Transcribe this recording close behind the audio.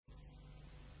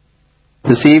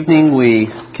This evening we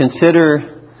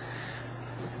consider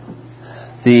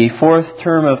the fourth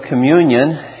term of communion,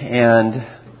 and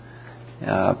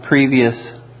previous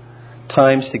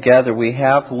times together we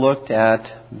have looked at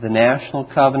the National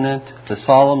Covenant, the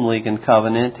Solemn League and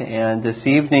Covenant, and this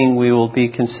evening we will be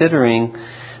considering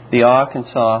the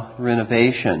Arkansas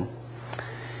Renovation.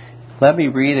 Let me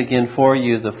read again for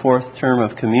you the fourth term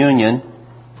of communion.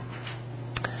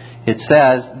 It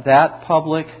says, "That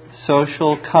public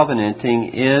social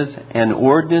covenanting is an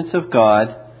ordinance of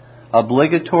God,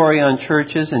 obligatory on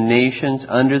churches and nations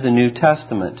under the New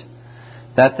Testament.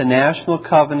 That the National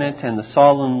Covenant and the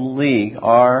Solemn League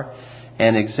are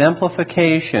an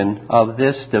exemplification of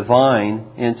this divine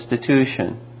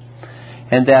institution,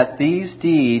 and that these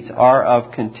deeds are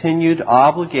of continued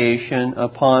obligation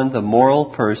upon the moral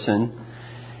person,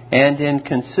 and in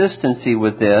consistency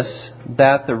with this,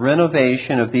 that the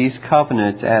renovation of these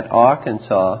covenants at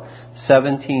Arkansas,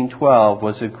 1712,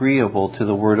 was agreeable to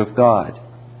the Word of God."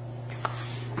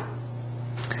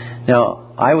 Now,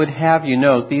 I would have you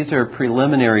note, these are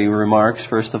preliminary remarks,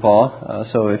 first of all.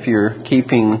 So if you're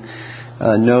keeping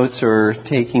notes or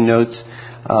taking notes,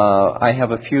 I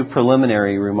have a few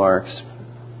preliminary remarks.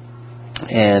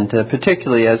 And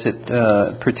particularly as it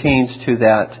pertains to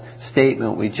that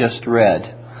statement we just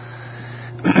read,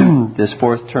 this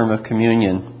fourth term of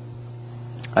communion.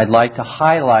 I'd like to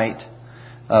highlight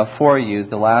for you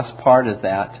the last part of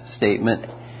that statement,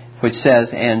 which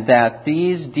says, "And that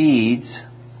these deeds,"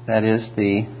 that is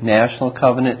the National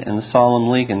Covenant and the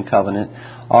Solemn League and Covenant,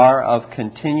 "are of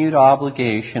continued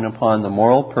obligation upon the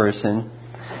moral person,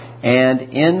 and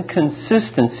in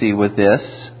consistency with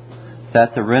this,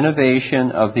 that the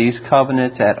renovation of these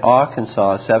covenants at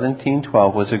Arkansas,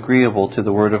 1712, was agreeable to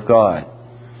the Word of God."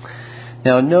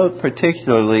 Now note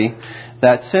particularly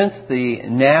that since the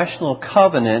National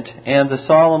Covenant and the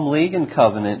Solemn League and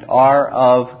Covenant are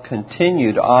of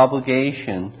continued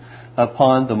obligation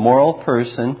upon the moral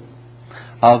person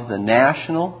of the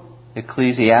national,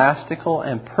 ecclesiastical,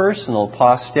 and personal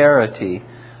posterity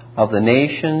of the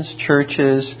nations,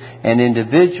 churches, and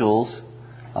individuals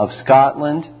of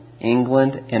Scotland,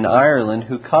 England, and Ireland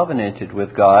who covenanted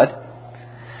with God,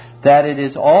 that it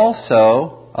is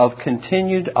also of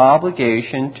continued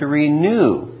obligation to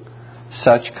renew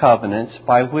such covenants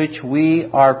by which we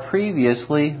are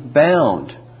previously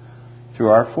bound through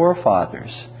our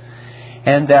forefathers,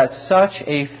 and that such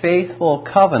a faithful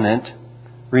covenant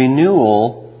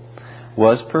renewal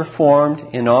was performed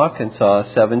in Arkansas,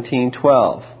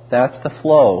 1712. That's the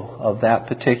flow of that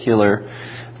particular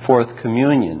fourth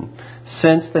communion.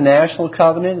 Since the National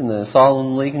Covenant and the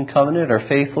Solemn League and Covenant are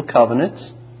faithful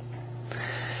covenants,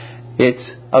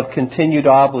 it's of continued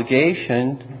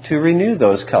obligation to renew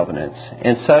those covenants.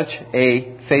 And such a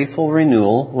faithful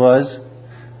renewal was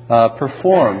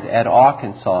performed at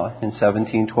Arkansas in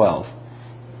 1712.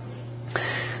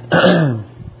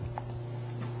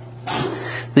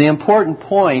 The important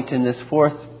point in this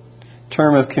fourth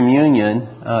term of communion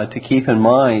to keep in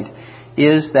mind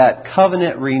is that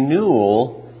covenant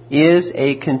renewal is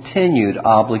a continued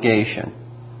obligation.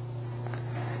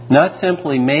 Not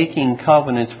simply making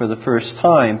covenants for the first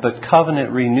time, but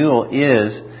covenant renewal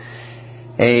is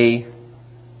a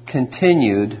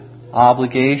continued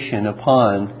obligation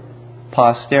upon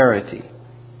posterity.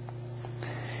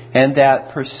 And that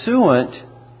pursuant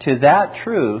to that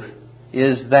truth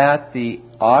is that the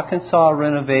Arkansas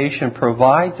Renovation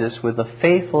provides us with a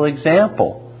faithful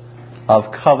example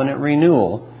of covenant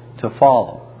renewal to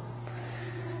follow.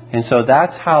 And so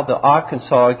that's how the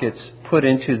Arkansas gets put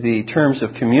into the terms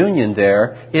of communion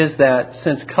there, is that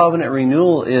since covenant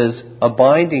renewal is a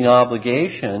binding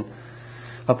obligation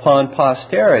upon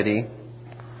posterity,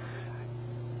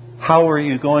 how are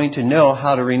you going to know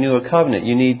how to renew a covenant?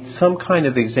 You need some kind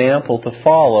of example to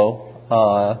follow,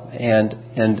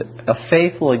 and a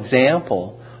faithful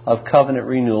example of covenant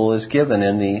renewal is given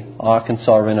in the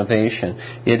Arkansas Renovation.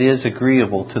 It is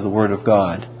agreeable to the Word of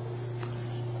God.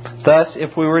 Thus,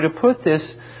 if we were to put this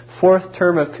fourth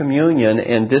term of communion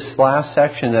in this last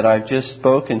section that I've just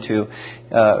spoken to,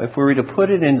 if we were to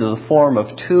put it into the form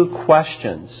of two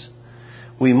questions,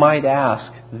 we might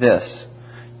ask this: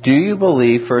 do you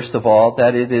believe, first of all,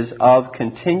 that it is of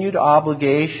continued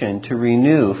obligation to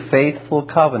renew faithful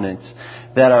covenants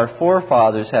that our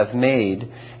forefathers have made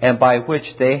and by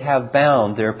which they have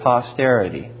bound their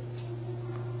posterity?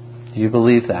 Do you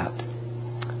believe that?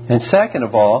 And second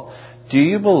of all, do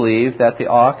you believe that the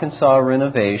Arkansas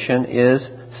Renovation is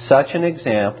such an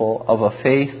example of a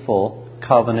faithful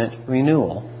covenant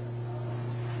renewal?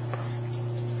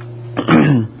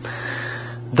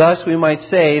 Thus, we might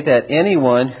say that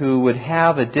anyone who would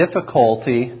have a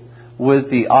difficulty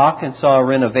with the Arkansas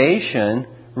renovation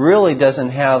really doesn't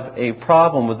have a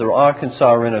problem with the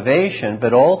Arkansas renovation,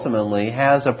 but ultimately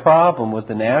has a problem with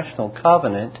the National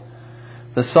Covenant,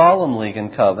 the Solemn League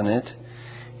and Covenant,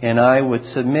 and I would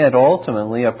submit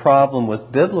ultimately a problem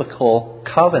with biblical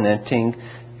covenanting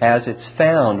as it's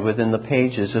found within the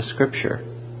pages of Scripture.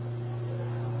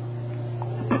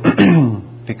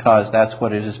 Because that's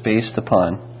what it is based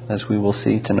upon, as we will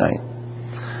see tonight.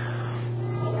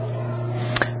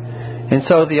 And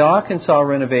so the Arkansas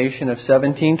renovation of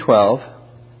 1712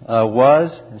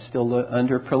 was, and still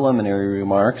under preliminary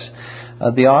remarks,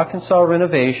 the Arkansas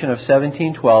renovation of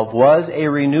 1712 was a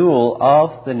renewal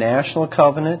of the National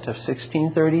Covenant of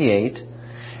 1638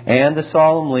 and the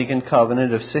Solemn League and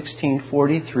Covenant of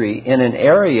 1643 in an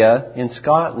area in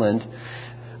Scotland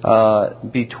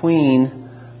between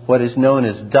what is known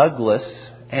as Douglas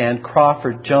and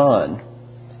Crawford John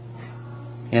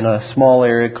in a small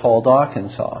area called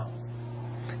Arkansas.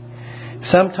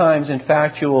 Sometimes, in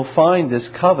fact, you will find this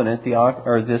covenant,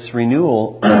 this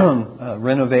renewal,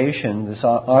 renovation, this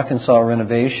Arkansas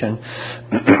renovation,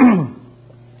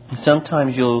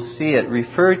 sometimes you'll see it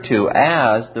referred to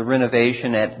as the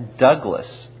renovation at Douglas,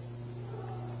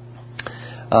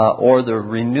 or the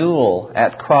renewal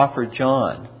at Crawford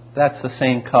John. That's the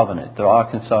same covenant, the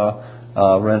Arkansas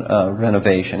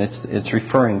renovation. It's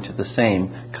referring to the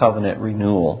same covenant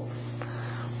renewal.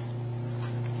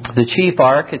 The chief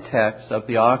architects of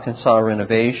the Arkansas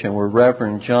renovation were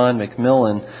Reverend John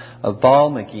McMillan of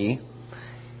Balmaghie,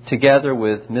 together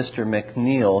with Mr.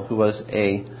 McNeil, who was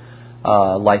a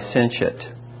licentiate.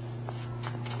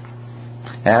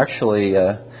 Actually,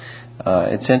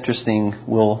 it's interesting.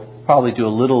 We'll probably do a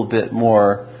little bit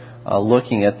more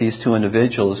looking at these two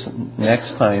individuals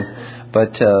next time.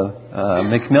 But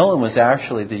McMillan was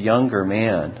actually the younger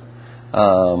man.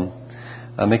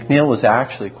 McNeil was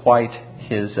actually quite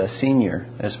his senior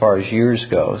as far as years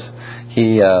goes.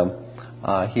 He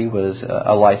was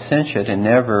a licentiate and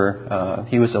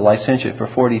he was a licentiate for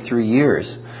 43 years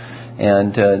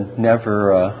and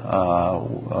never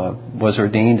was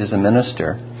ordained as a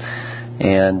minister.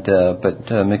 But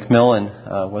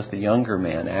McMillan was the younger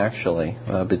man actually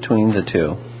between the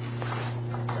two.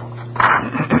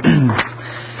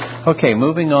 Okay,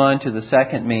 moving on to the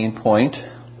second main point.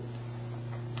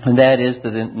 And that is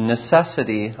the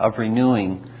necessity of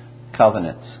renewing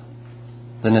covenants.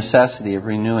 The necessity of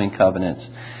renewing covenants.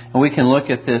 And we can look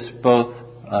at this both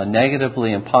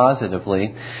negatively and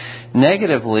positively.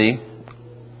 Negatively,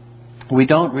 we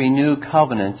don't renew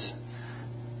covenants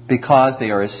because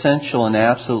they are essential and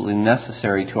absolutely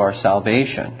necessary to our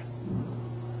salvation.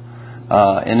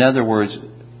 In other words,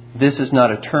 this is not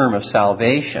a term of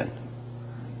salvation,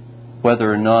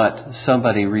 whether or not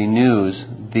somebody renews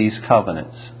these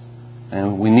covenants.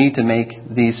 And we need to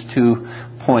make these 2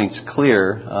 points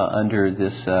clear under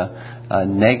this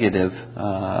negative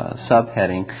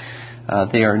subheading.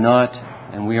 They are not,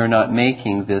 and we are not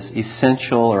making this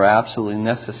essential or absolutely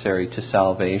necessary to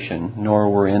salvation, nor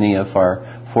were any of our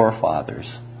forefathers.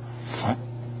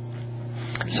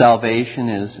 Salvation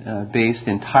is based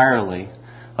entirely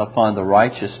upon the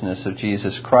righteousness of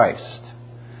Jesus Christ,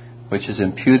 which is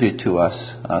imputed to us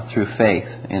through faith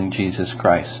in Jesus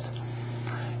Christ.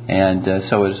 And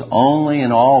so it is only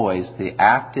and always the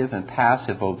active and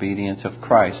passive obedience of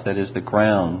Christ that is the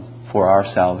ground for our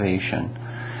salvation.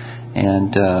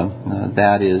 And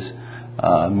that is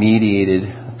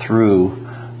mediated through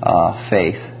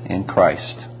faith in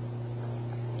Christ.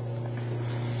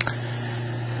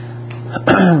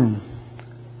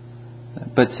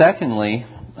 But secondly,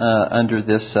 under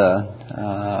this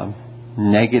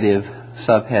negative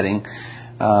subheading,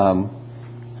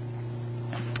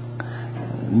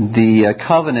 the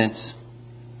covenants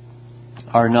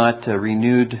are not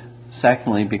renewed,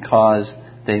 secondly, because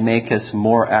they make us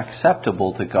more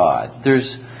acceptable to God.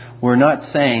 We're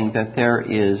not saying that there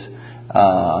is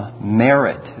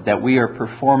merit, that we are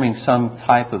performing some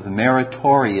type of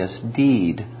meritorious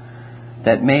deed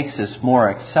that makes us more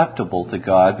acceptable to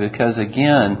God, because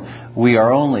again, we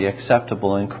are only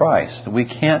acceptable in Christ. We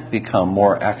can't become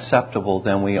more acceptable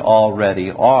than we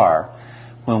already are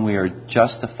when we are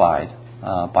justified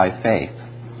by faith.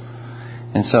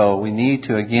 And so we need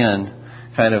to again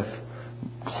kind of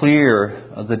clear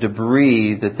the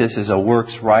debris that this is a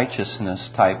works righteousness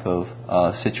type of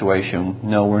situation.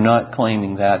 No, we're not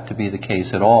claiming that to be the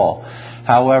case at all.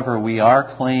 However, we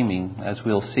are claiming, as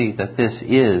we'll see, that this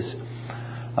is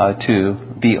to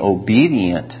be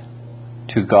obedient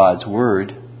to God's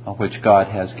Word, which God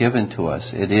has given to us.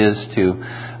 It is to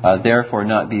therefore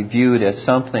not be viewed as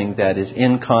something that is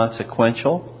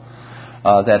inconsequential,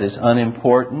 that is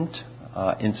unimportant,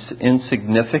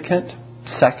 insignificant,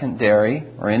 secondary,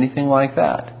 or anything like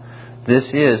that. This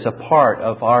is a part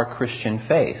of our Christian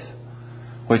faith,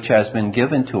 which has been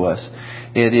given to us.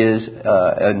 It is,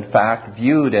 in fact,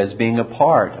 viewed as being a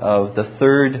part of the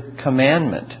third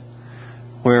commandment,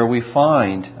 where we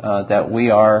find that we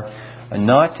are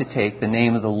not to take the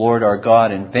name of the Lord our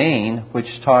God in vain,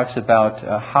 which talks about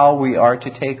how we are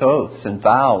to take oaths and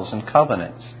vows and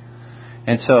covenants.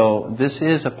 And so this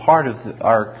is a part of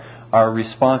our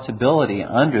responsibility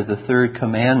under the third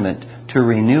commandment to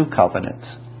renew covenants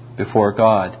before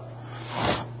God.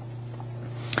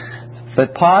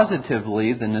 But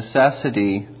positively, the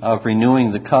necessity of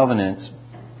renewing the covenants,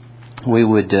 we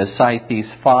would cite these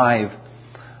five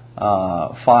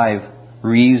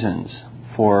reasons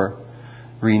for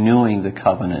renewing the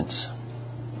covenants.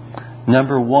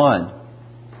 Number one,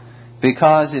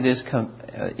 because it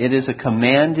is a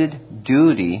commanded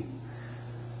duty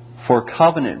for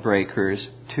covenant breakers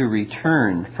to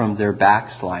return from their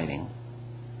backsliding.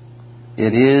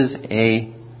 It is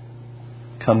a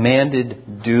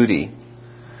commanded duty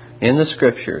in the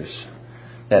Scriptures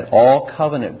that all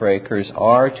covenant breakers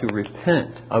are to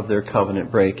repent of their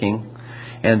covenant breaking,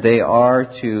 and they are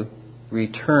to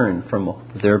return from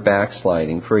their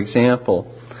backsliding. For example,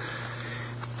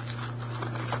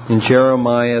 in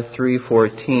Jeremiah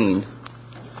 3:14,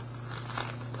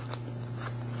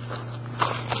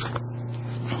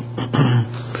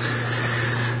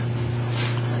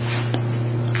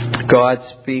 God,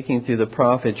 speaking through the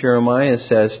prophet Jeremiah,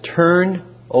 says, "Turn,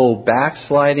 O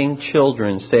backsliding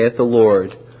children, saith the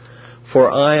Lord, for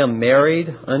I am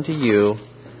married unto you,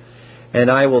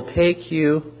 and I will take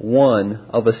you, one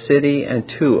of a city and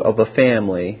two of a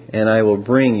family, and I will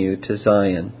bring you to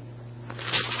Zion."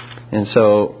 And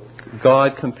so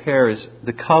God compares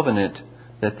the covenant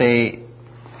that they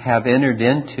have entered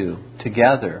into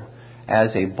together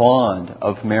as a bond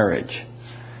of marriage.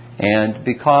 And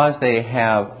because they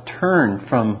have turned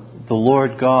from the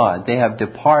Lord God, they have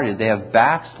departed, they have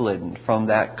backslidden from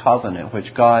that covenant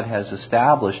which God has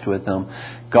established with them,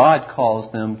 God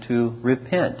calls them to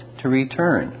repent, to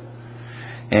return.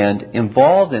 And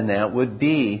involved in that would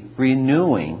be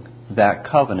renewing that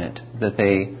covenant that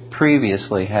they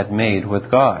previously had made with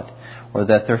God, or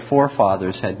that their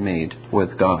forefathers had made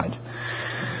with God.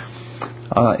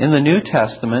 In the New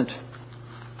Testament,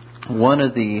 one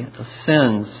of the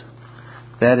sins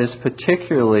that is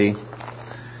particularly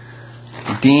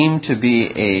deemed to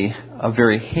be a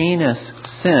very heinous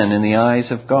sin in the eyes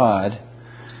of God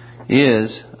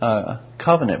is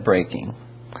covenant breaking.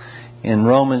 In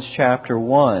Romans chapter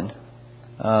 1,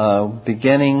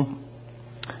 beginning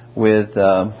with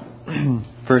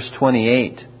verse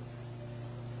 28,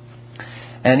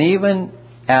 "And even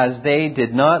as they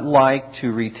did not like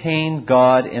to retain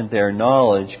God in their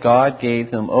knowledge, God gave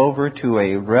them over to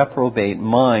a reprobate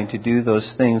mind to do those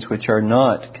things which are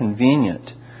not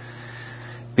convenient,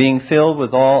 being filled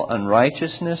with all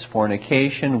unrighteousness,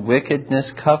 fornication,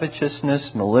 wickedness,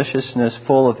 covetousness, maliciousness,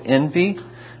 full of envy,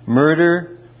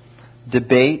 murder,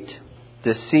 debate,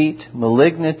 deceit,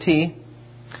 malignity,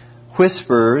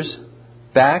 whisperers,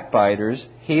 backbiters,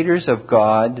 haters of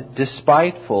God,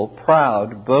 despiteful,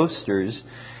 proud, boasters,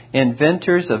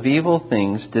 inventors of evil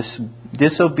things,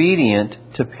 disobedient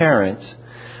to parents,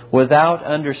 without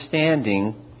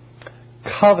understanding,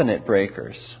 covenant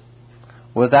breakers,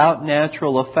 without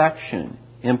natural affection,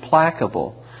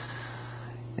 implacable,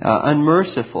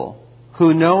 unmerciful,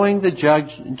 who knowing the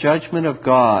judgment of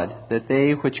God, that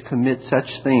they which commit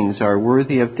such things are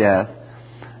worthy of death,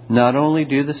 not only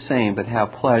do the same, but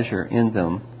have pleasure in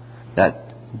them that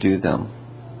do them."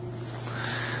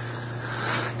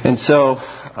 And so,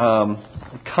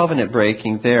 covenant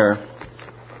breaking there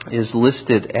is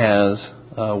listed as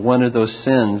one of those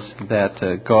sins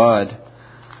that God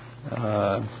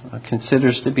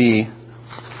considers to be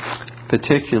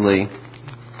particularly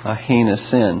a heinous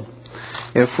sin.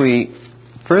 If we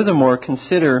furthermore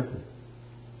consider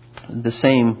the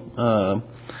same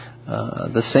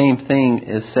thing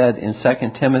is said in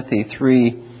 2 Timothy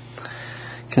 3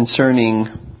 concerning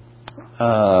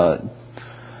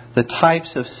the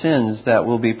types of sins that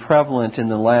will be prevalent in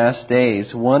the last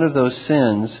days. One of those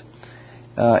sins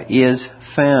is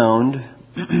found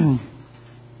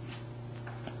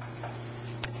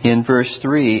in verse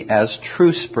 3 as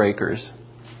truce breakers.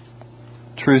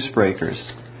 Truce breakers.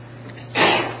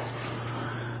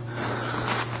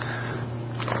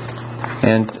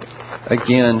 And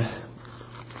again,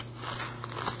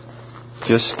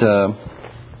 just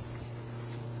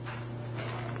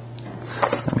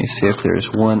let me see if there's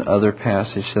one other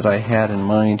passage that I had in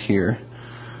mind here.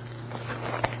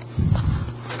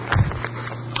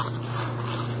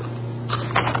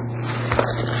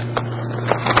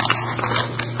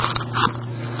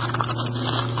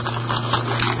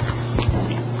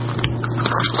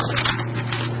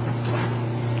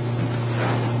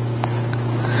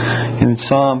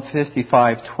 Psalm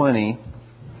 55:20,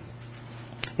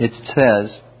 it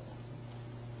says,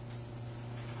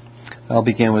 I'll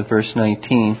begin with verse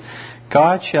 19.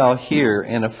 God shall hear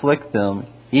and afflict them,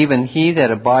 even he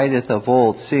that abideth of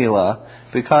old, Selah,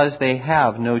 because they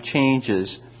have no changes,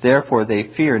 therefore they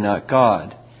fear not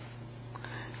God.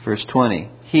 Verse 20.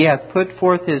 He hath put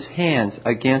forth his hands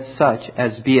against such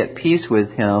as be at peace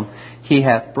with him. He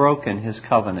hath broken his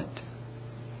covenant.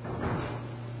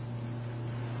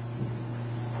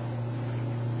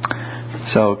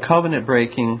 So covenant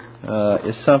breaking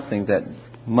is something that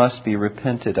must be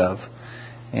repented of,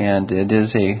 and it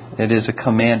is a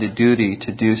commanded duty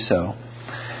to do so.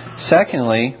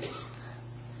 Secondly,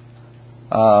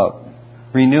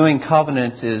 renewing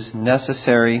covenants is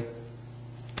necessary.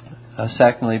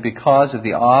 Secondly, because of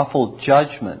the awful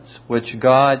judgments which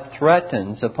God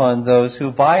threatens upon those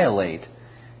who violate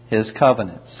His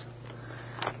covenants.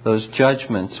 Those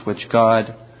judgments which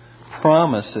God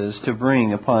promises to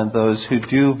bring upon those who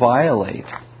do violate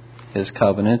His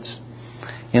covenants.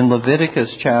 In Leviticus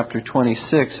chapter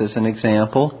 26, as an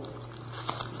example,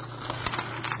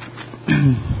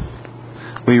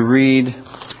 we read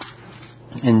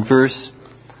in verse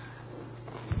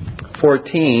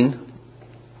 14,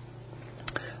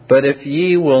 But if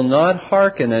ye will not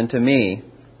hearken unto me,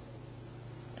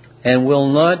 and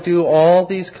will not do all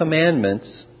these commandments,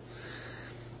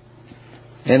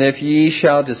 and if ye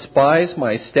shall despise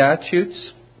my statutes,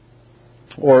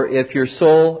 or if your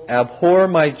soul abhor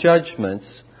my judgments,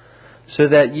 so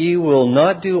that ye will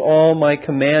not do all my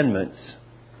commandments,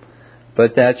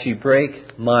 but that ye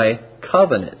break my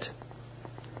covenant.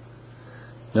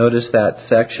 Notice that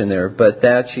section there, but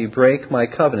that ye break my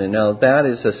covenant. Now that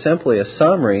is simply a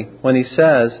summary when he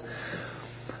says,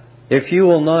 if you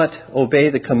will not obey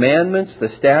the commandments, the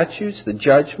statutes, the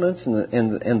judgments,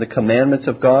 and the commandments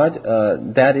of God,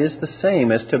 that is the same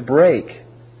as to break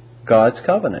God's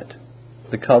covenant.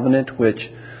 The covenant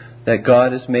that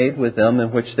God has made with them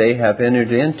and which they have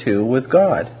entered into with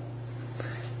God.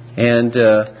 And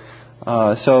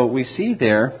so we see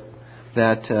there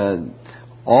that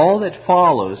all that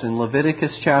follows in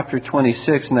Leviticus chapter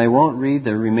 26, and I won't read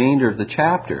the remainder of the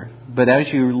chapter, but as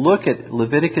you look at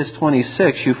Leviticus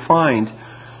 26, you find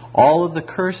all of the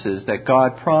curses that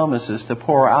God promises to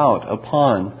pour out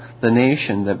upon the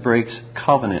nation that breaks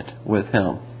covenant with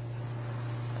Him.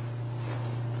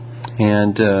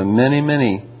 And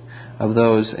many of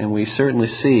those, and we certainly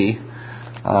see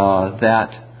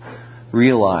that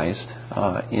realized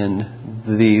in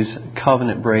these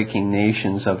covenant-breaking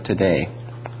nations of today,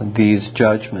 these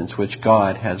judgments which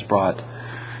God has brought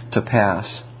to pass.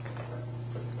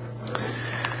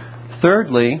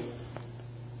 Thirdly,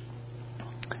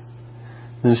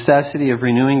 the necessity of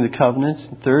renewing the covenants.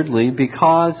 Thirdly,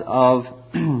 because of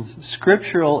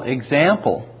scriptural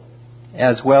example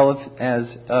as well as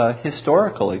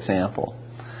historical example.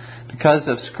 Because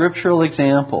of scriptural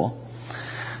example.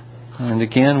 And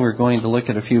again, we're going to look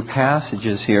at a few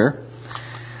passages here.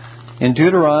 In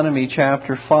Deuteronomy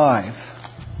chapter 5,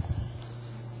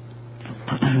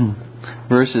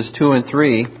 verses 2 and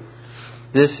 3,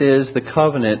 this is the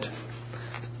covenant.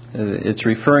 It's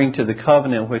referring to the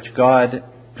covenant which God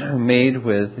made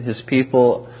with His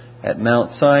people at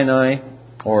Mount Sinai,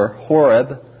 or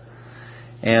Horeb,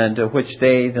 and which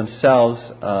they themselves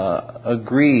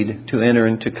agreed to enter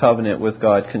into covenant with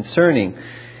God concerning.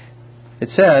 It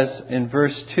says in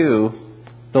verse 2,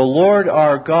 The Lord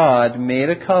our God made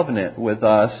a covenant with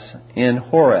us in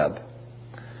Horeb.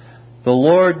 The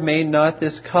Lord made not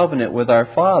this covenant with our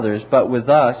fathers, but with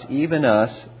us, even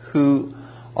us, who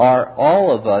are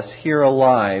all of us here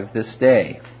alive this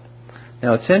day.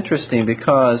 Now it's interesting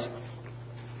because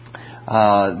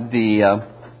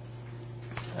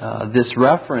this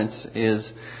reference is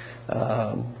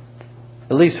at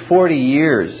least 40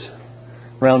 years,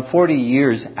 around 40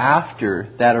 years after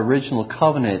that original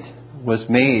covenant was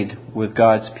made with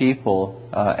God's people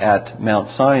at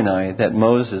Mount Sinai, that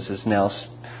Moses is now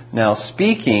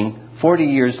speaking 40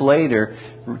 years later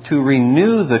to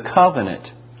renew the covenant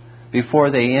before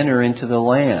they enter into the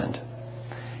land.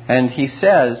 And he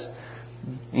says,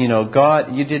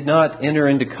 God, you did not enter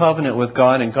into covenant with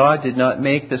God, and God did not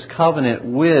make this covenant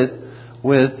with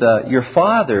your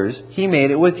fathers. He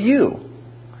made it with you.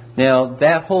 Now,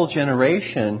 that whole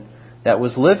generation that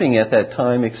was living at that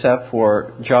time, except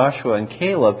for Joshua and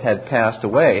Caleb, had passed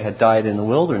away, had died in the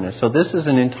wilderness. So this is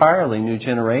an entirely new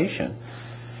generation.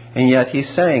 And yet he's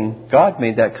saying, God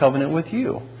made that covenant with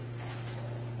you,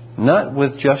 not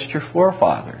with just your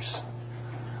forefathers.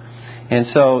 And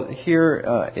so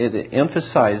here it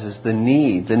emphasizes the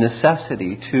need, the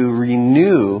necessity to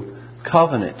renew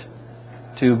covenant,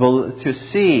 to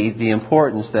see the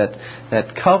importance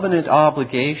that covenant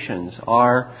obligations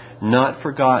are not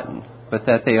forgotten, but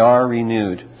that they are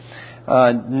renewed.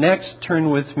 Next, turn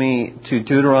with me to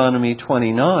Deuteronomy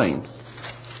 29.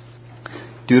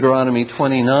 Deuteronomy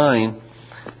 29,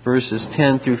 verses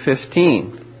 10 through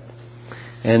 15.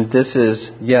 And this is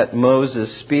yet Moses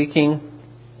speaking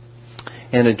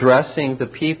and addressing the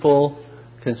people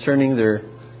concerning their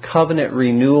covenant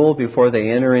renewal before they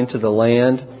enter into the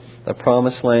land, the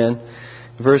promised land.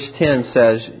 Verse 10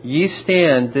 says, "Ye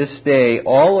stand this day,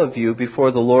 all of you,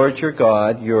 before the Lord your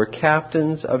God, your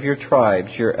captains of your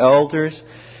tribes, your elders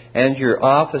and your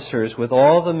officers, with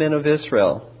all the men of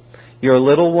Israel, your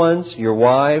little ones, your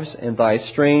wives, and thy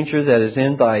stranger that is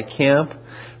in thy camp,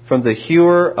 from the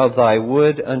hewer of thy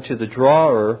wood unto the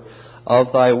drawer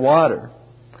of thy water,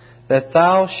 that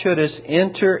thou shouldest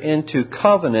enter into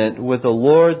covenant with the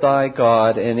Lord thy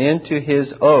God, and into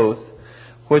his oath,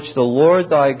 which the Lord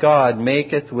thy God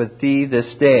maketh with thee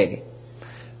this day,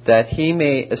 that he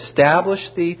may establish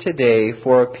thee today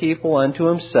for a people unto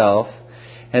himself,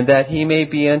 and that he may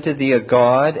be unto thee a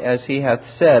God, as he hath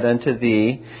said unto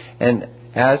thee, and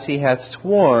as he hath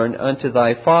sworn unto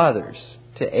thy fathers,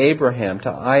 to Abraham, to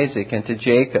Isaac, and to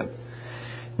Jacob.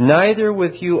 Neither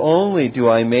with you only do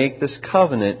I make this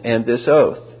covenant and this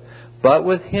oath, but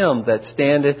with him that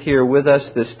standeth here with us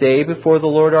this day before the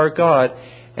Lord our God,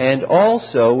 and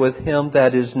also with him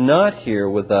that is not here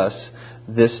with us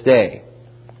this day."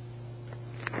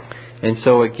 And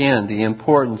so again, the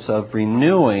importance of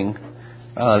renewing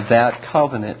that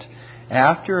covenant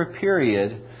after a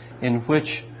period in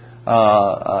which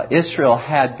Israel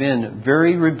had been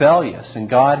very rebellious, and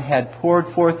God had poured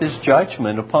forth His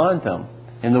judgment upon them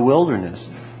in the wilderness.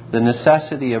 The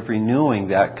necessity of renewing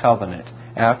that covenant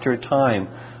after a time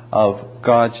of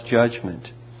God's judgment,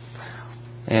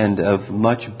 and of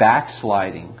much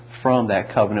backsliding from that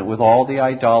covenant, with all the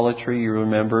idolatry, you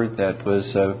remember, that was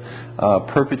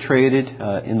perpetrated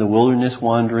in the wilderness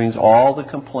wanderings, all the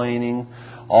complaining,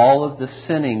 all of the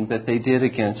sinning that they did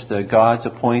against God's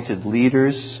appointed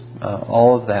leaders,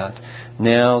 all of that.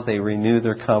 Now they renew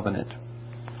their covenant.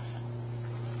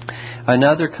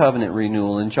 Another covenant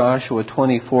renewal in Joshua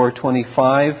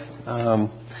 24:25,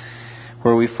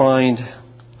 where we find,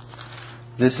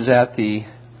 this is at the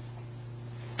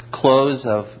close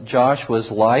of Joshua's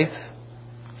life,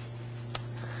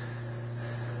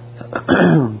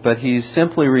 but he's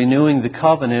simply renewing the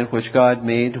covenant which God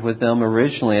made with them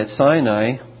originally at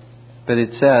Sinai. But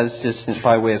it says, just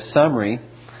by way of summary,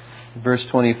 verse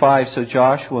 25, "So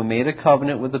Joshua made a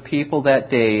covenant with the people that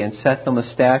day, and set them a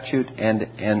statute and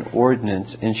an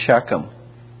ordinance in Shechem."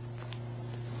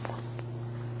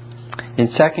 In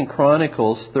 2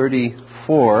 Chronicles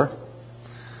 34,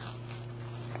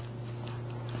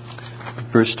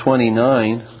 verse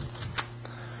 29,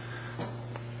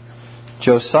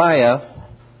 Josiah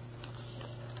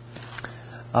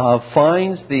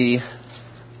finds the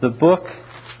book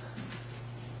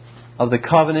of the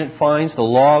covenant, finds the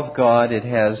law of God. It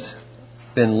has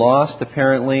been lost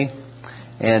apparently,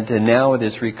 and now it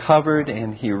is recovered,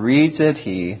 and he reads it.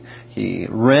 He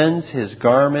rends his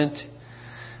garment.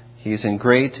 He's in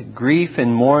great grief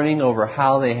and mourning over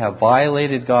how they have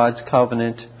violated God's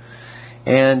covenant.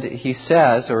 And he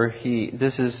says,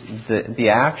 this is the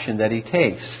action that he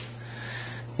takes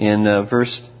in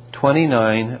verse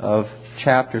 29 of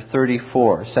chapter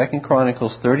 34, 2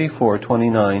 Chronicles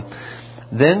 34:29.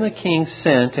 "Then the king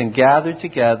sent and gathered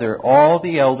together all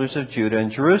the elders of Judah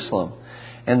and Jerusalem.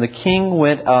 And the king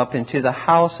went up into the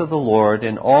house of the Lord,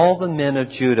 and all the men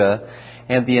of Judah,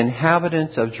 and the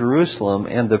inhabitants of Jerusalem,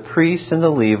 and the priests and the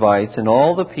Levites, and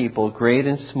all the people, great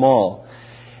and small.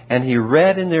 And he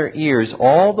read in their ears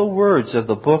all the words of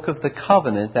the book of the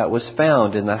covenant that was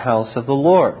found in the house of the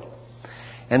Lord.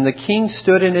 And the king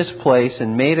stood in his place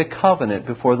and made a covenant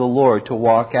before the Lord to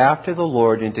walk after the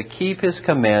Lord, and to keep His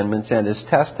commandments and His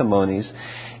testimonies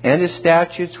and His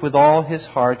statutes with all his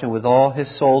heart and with all his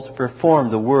soul, to perform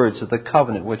the words of the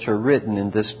covenant which are written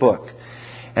in this book.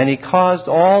 And he caused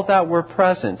all that were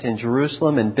present in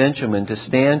Jerusalem and Benjamin to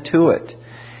stand to it.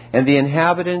 And the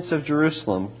inhabitants of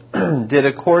Jerusalem did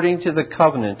according to the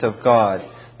covenant of God,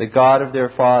 the God of their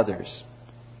fathers.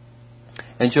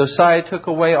 And Josiah took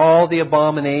away all the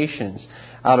abominations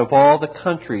out of all the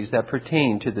countries that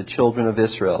pertained to the children of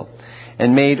Israel,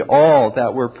 and made all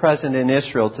that were present in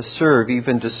Israel to serve,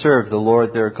 even to serve the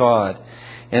Lord their God.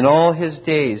 In all his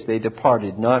days they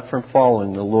departed not from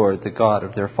following the Lord, the God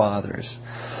of their fathers."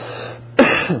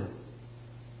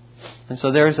 And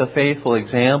so there's a faithful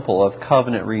example of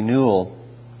covenant renewal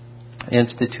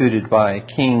instituted by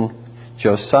King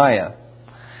Josiah.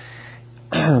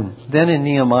 Then in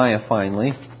Nehemiah,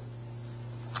 finally,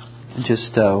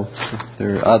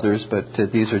 there are others, but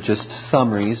these are just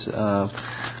summaries,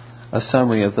 a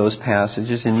summary of those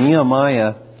passages. In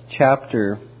Nehemiah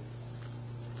chapter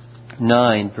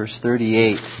 9, verse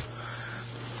 38,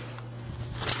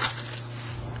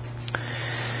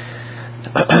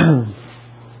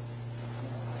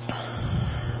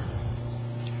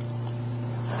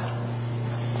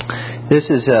 this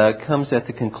comes at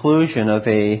the conclusion of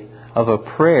a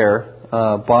prayer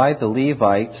by the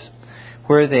Levites,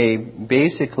 where they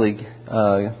basically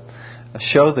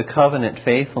show the covenant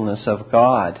faithfulness of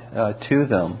God to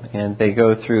them, and they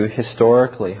go through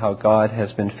historically how God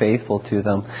has been faithful to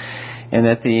them. And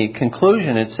at the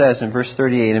conclusion, it says in verse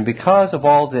 38, "And because of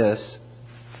all this,"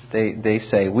 they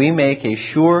say, "we make a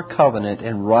sure covenant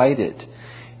and write it,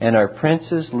 and our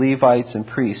princes, Levites, and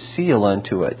priests seal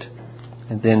unto it."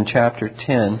 And then chapter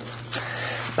 10,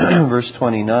 verse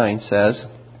 29 says,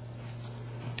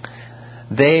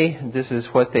 this is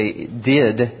what they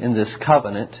did in this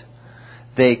covenant,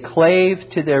 "They clave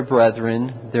to their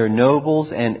brethren, their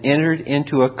nobles, and entered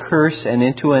into a curse and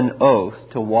into an oath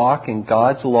to walk in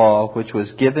God's law, which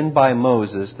was given by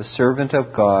Moses, the servant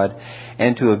of God,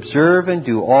 and to observe and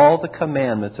do all the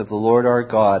commandments of the Lord our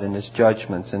God and His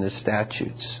judgments and His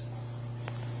statutes."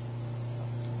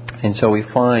 And so we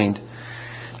find,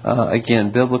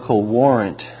 again, biblical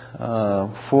warrant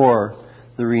for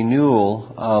the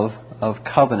renewal of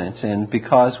covenants. And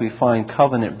because we find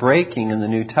covenant breaking in the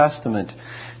New Testament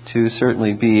to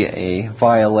certainly be a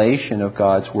violation of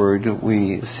God's Word,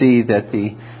 we see that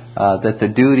the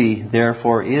duty,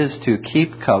 therefore, is to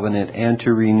keep covenant and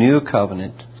to renew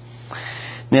covenant.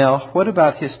 Now, what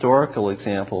about historical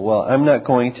example? Well, I'm not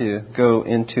going to go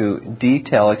into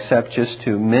detail except just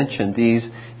to mention these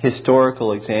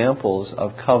historical examples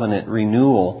of covenant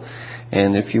renewal.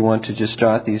 And if you want to just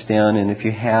jot these down, and if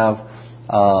you have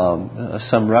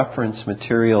some reference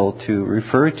material to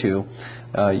refer to,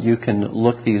 you can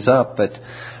look these up. But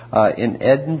in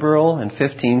Edinburgh in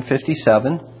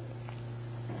 1557,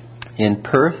 in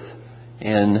Perth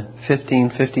in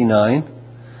 1559,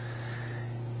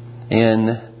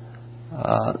 in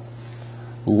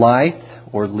Leith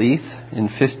in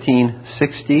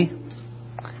 1560,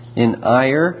 in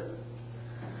Ayr,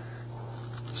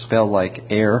 spelled like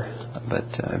air, but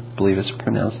I believe it's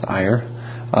pronounced Ayr,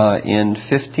 in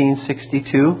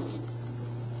 1562,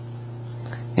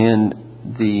 in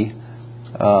the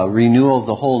renewal of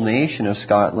the whole nation of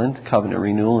Scotland, covenant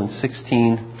renewal in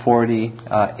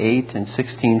 1648 and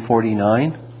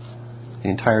 1649. The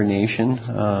entire nation,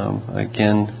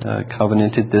 again,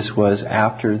 covenanted. This was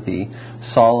after the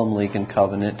Solemn League and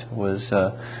Covenant was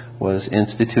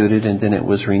instituted, and then it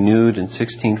was renewed in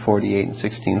 1648 and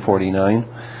 1649.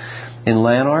 In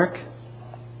Lanark,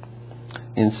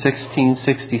 in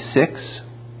 1666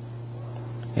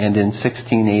 and in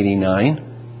 1689.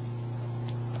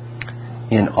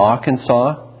 In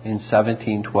Arkansas in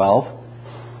 1712.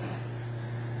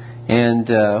 And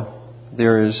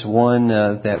there is one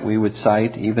that we would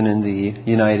cite even in the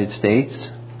United States,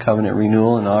 covenant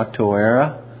renewal in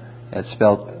Octoara. That's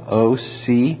spelled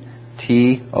Octoara,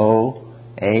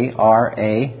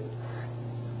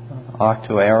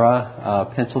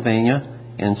 Octoara, Pennsylvania,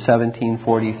 in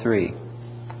 1743.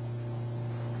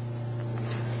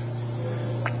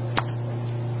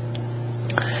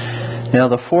 Now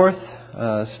the fourth,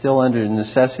 still under the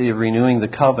necessity of renewing the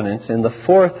covenants, and the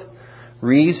fourth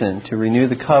reason to renew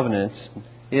the covenants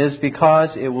is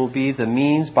because it will be the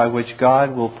means by which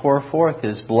God will pour forth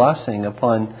His blessing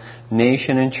upon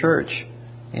nation and church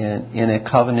in a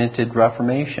covenanted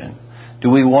reformation. Do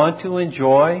we want to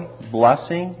enjoy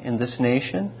blessing in this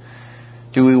nation?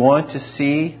 Do we want to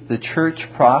see the church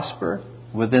prosper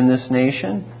within this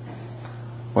nation?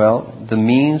 Well, the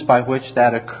means by which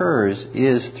that occurs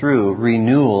is through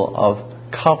renewal of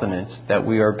covenants that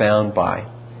we are bound by.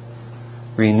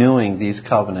 Renewing these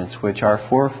covenants which our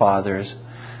forefathers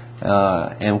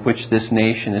and which this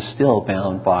nation is still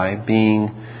bound by,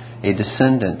 being a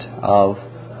descendant of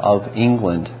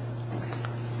England.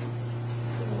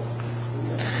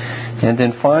 And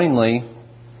then finally,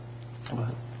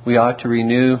 we ought to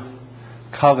renew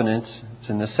covenants. It's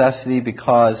a necessity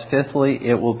because, fifthly,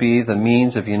 it will be the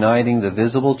means of uniting the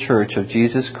visible church of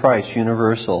Jesus Christ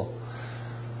universal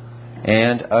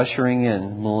and ushering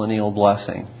in millennial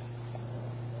blessing.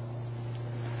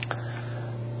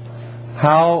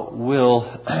 How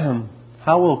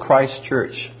will Christ's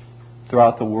church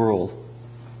throughout the world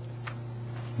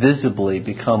visibly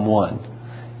become one?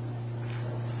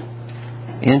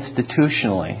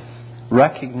 Institutionally,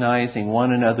 recognizing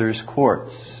one another's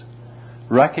courts,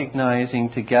 recognizing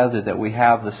together that we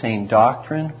have the same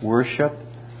doctrine, worship,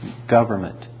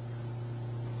 government.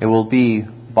 It will be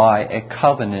by a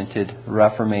covenanted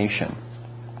reformation.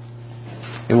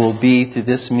 It will be through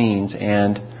this means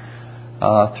and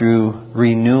through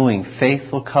renewing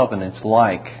faithful covenants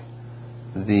like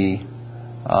the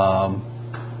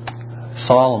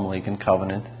Solemn League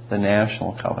Covenant, the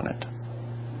National Covenant.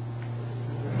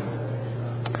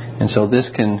 And so this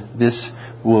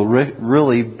will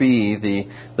really be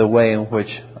the way in which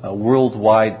a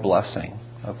worldwide blessing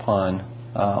upon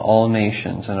all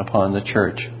nations and upon the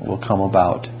church will come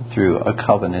about through a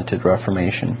covenanted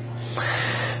reformation.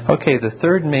 Okay, the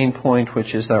third main point,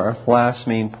 which is our last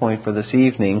main point for this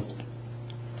evening,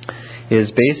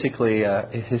 is basically a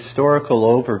historical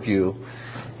overview.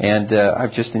 And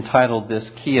I've just entitled this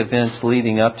Key Events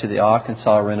Leading Up to the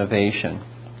Arkansas Renovation.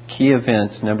 Key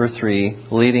events, number 3,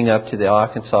 leading up to the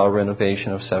Arkansas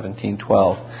Renovation of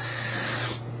 1712.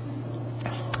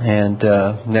 And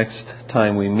next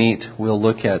time we meet, we'll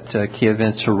look at key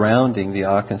events surrounding the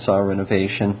Arkansas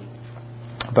Renovation.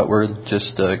 But we're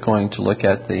just going to look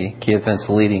at the key events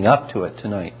leading up to it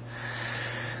tonight.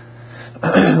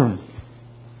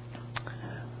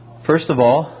 First of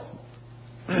all,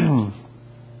 the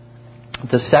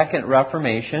Second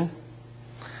Reformation,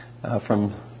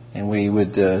 and we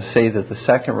would say that the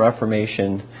Second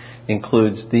Reformation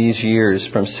includes these years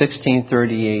from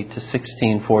 1638 to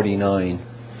 1649.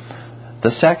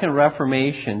 The Second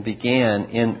Reformation began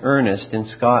in earnest in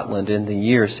Scotland in the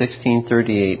year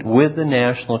 1638 with the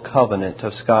National Covenant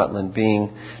of Scotland being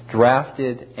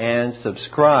drafted and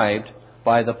subscribed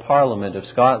by the Parliament of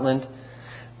Scotland,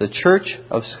 the Church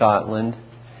of Scotland,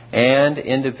 and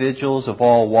individuals of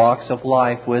all walks of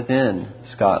life within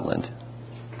Scotland.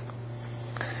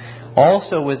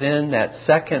 Also within that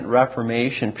Second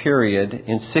Reformation period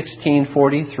in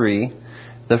 1643,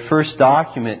 the first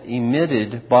document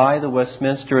emitted by the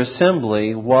Westminster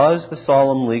Assembly was the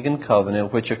Solemn League and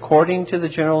Covenant, which according to the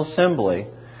General Assembly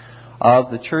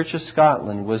of the Church of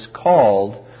Scotland was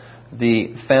called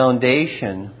the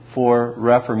foundation for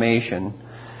Reformation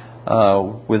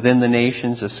within the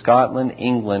nations of Scotland,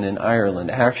 England, and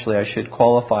Ireland. Actually, I should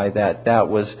qualify that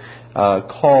was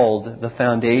called the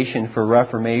foundation for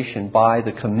Reformation by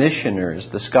the commissioners,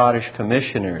 the Scottish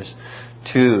commissioners,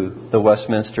 to the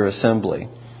Westminster Assembly.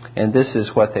 And this is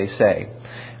what they say.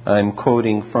 I'm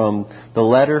quoting from the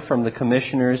letter from the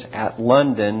commissioners at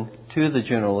London to the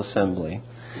General Assembly.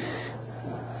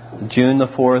 June the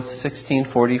 4th,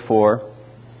 1644,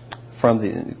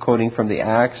 quoting from the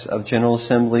Acts of General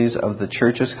Assemblies of the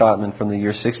Church of Scotland from the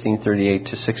year 1638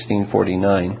 to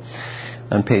 1649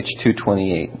 on page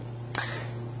 228.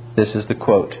 This is the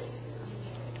quote.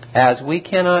 As we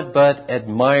cannot but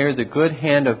admire the good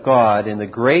hand of God in the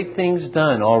great things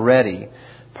done already,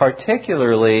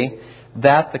 particularly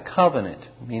that the covenant,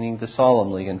 meaning the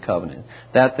Solemn League and Covenant,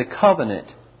 that the covenant,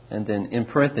 and then in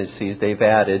parentheses they've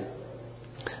added,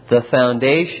 the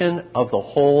foundation of the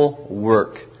whole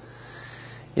work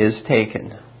is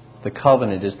taken. The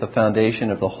covenant is the foundation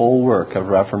of the whole work of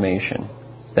Reformation,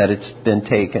 that it's been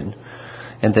taken.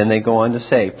 And then they go on to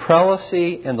say,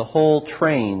 prelacy and the whole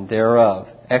train thereof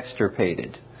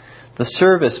extirpated. The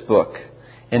service book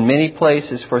in many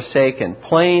places forsaken.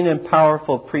 Plain and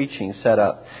powerful preaching set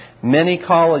up. Many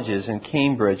colleges in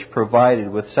Cambridge provided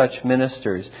with such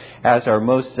ministers as are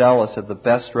most zealous of the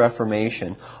best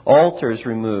Reformation. Altars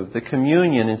removed. The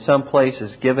communion in some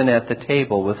places given at the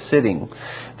table with sitting.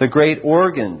 The great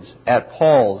organs at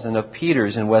Paul's and of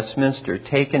Peter's in Westminster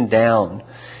taken down.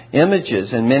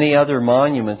 Images and many other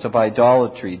monuments of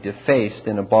idolatry defaced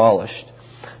and abolished.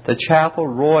 The Chapel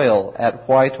Royal at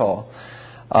Whitehall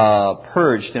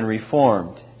purged and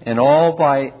reformed, and all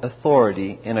by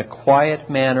authority in a quiet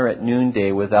manner at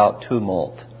noonday without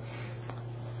tumult.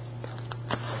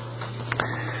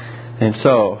 And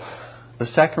so, the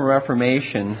Second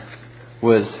Reformation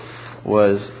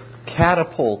was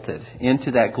catapulted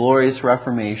into that glorious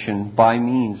Reformation by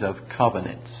means of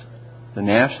covenants. The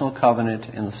National Covenant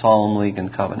and the Solemn League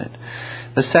and Covenant.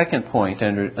 The second point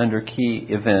under key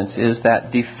events is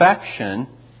that defection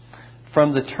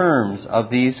from the terms of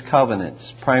these covenants,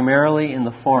 primarily in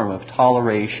the form of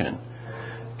toleration,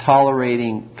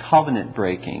 tolerating covenant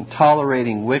breaking,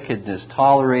 tolerating wickedness,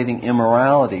 tolerating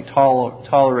immorality,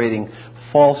 tolerating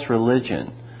false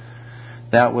religion.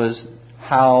 That was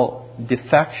how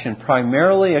defection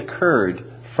primarily occurred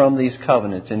from these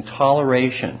covenants, in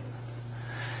toleration.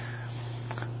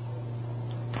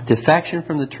 Defection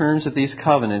from the terms of these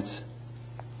covenants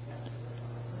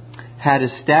had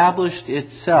established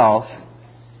itself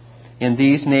in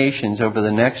these nations over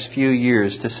the next few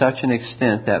years to such an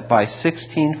extent that by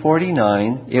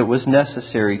 1649 it was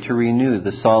necessary to renew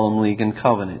the Solemn League and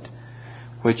Covenant,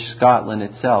 which Scotland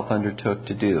itself undertook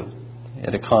to do.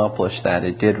 It accomplished that.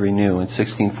 It did renew in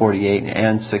 1648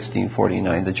 and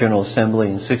 1649. The General Assembly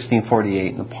in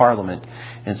 1648 and the Parliament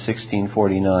in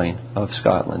 1649 of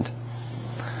Scotland.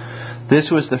 This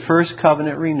was the first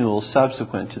covenant renewal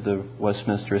subsequent to the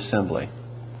Westminster Assembly.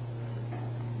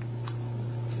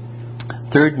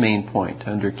 Third main point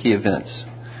under key events.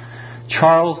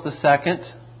 Charles II,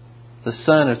 the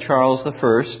son of Charles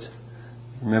I.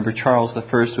 Remember, Charles I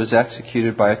was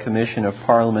executed by a commission of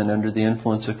Parliament under the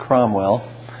influence of Cromwell.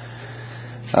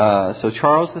 So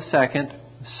Charles II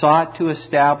sought to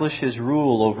establish his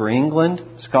rule over England,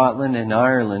 Scotland, and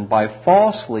Ireland by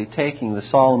falsely taking the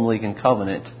Solemn League and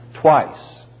Covenant twice.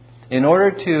 In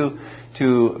order to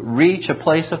reach a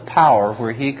place of power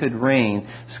where he could reign,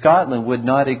 Scotland would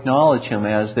not acknowledge him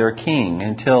as their king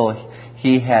until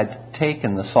he had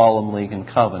taken the Solemn League and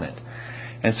Covenant.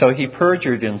 And so he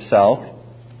perjured himself.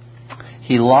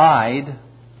 He lied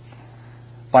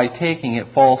by taking it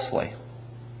falsely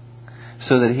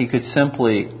so that he could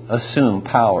simply assume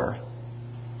power.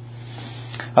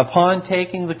 Upon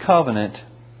taking the covenant,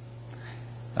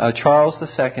 Charles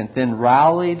II then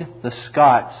rallied the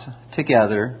Scots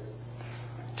together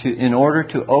in order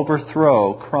to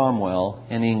overthrow Cromwell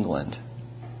in England.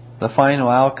 The final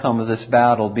outcome of this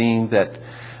battle being that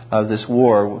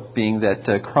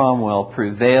Cromwell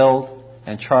prevailed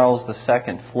and Charles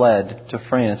II fled to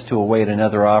France to await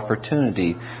another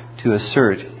opportunity to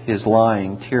assert his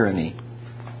lying tyranny.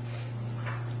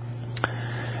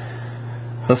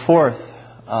 The fourth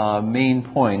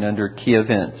main point under key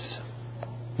events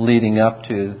leading up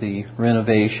to the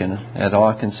renovation at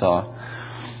Arkansas.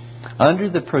 Under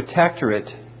the Protectorate,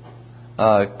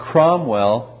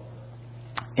 Cromwell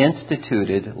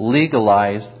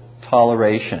legalized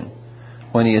toleration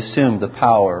when he assumed the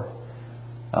power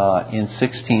in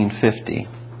 1650.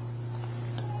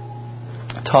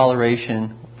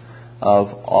 Toleration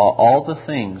of all the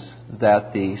things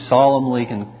that the Solemn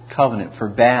League and Covenant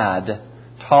forbade,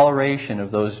 toleration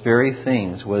of those very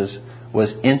things was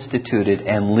instituted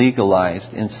and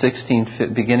legalized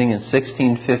beginning in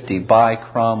 1650 by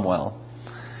Cromwell.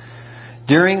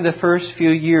 During the first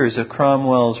few years of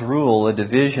Cromwell's rule, a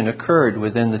division occurred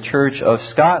within the Church of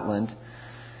Scotland.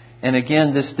 And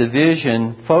again, this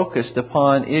division focused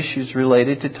upon issues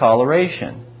related to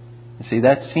toleration. You see,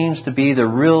 that seems to be the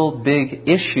real big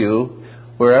issue.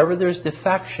 Wherever there's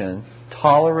defection,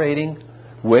 tolerating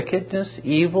wickedness,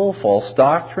 evil, false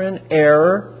doctrine,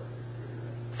 error,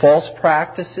 false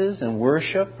practices in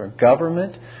worship or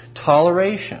government,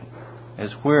 toleration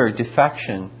is where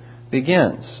defection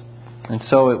begins. And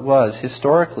so it was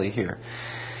historically here.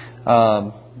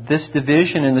 This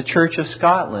division in the Church of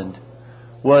Scotland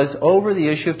was over the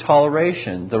issue of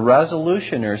toleration. The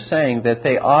resolutioners saying that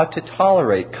they ought to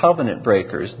tolerate covenant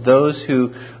breakers, those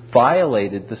who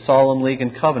violated the Solemn League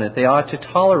and Covenant. They ought to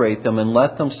tolerate them and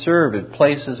let them serve in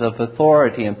places of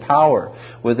authority and power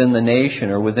within the nation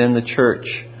or within the church.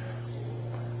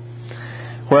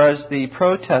 Whereas the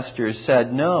protesters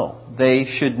said no,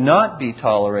 they should not be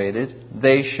tolerated.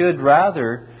 They should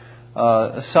rather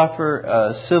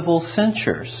suffer civil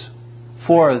censures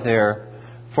for their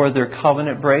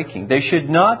covenant breaking. They should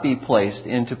not be placed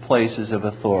into places of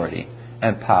authority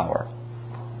and power,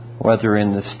 whether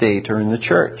in the state or in the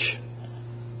church.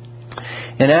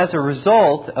 And as a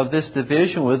result of this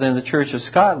division within the Church of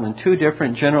Scotland, two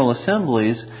different General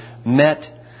Assemblies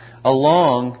met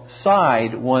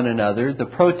alongside one another, the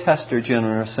Protester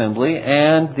General Assembly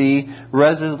and the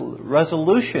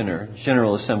Resolutioner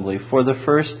General Assembly, for the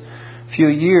first few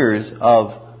years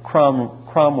of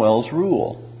Cromwell's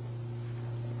rule.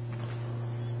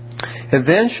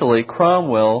 Eventually,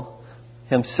 Cromwell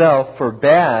himself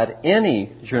forbade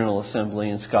any General Assembly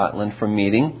in Scotland from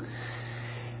meeting,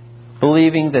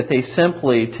 believing that they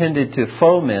simply tended to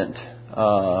foment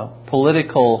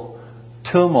political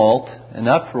tumult and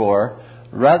uproar,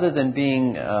 rather than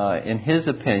being, in his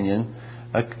opinion,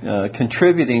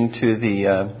 contributing to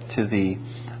the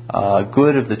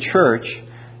good of the church.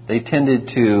 They tended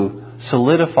to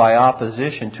solidify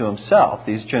opposition to himself,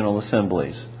 these General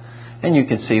Assemblies. And you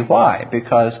can see why,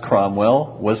 because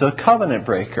Cromwell was a covenant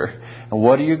breaker. And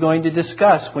what are you going to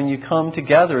discuss when you come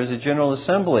together as a General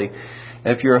Assembly?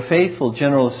 If you're a faithful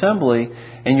General Assembly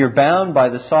and you're bound by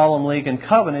the Solemn League and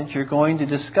Covenant, you're going to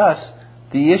discuss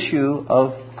the issue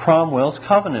of Cromwell's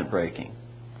covenant breaking.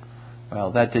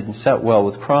 Well, that didn't set well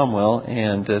with Cromwell,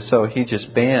 and so he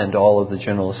just banned all of the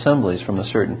General Assemblies from a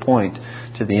certain point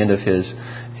to the end of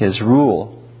his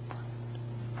rule.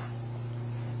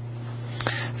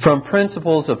 From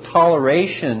principles of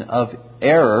toleration of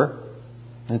error,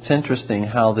 it's interesting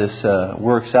how this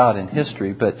works out in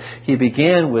history, but he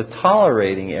began with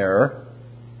tolerating error,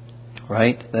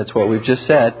 right? That's what we've just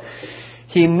said.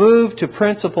 He moved to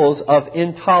principles of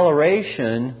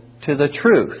intoleration to the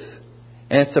truth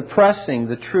and suppressing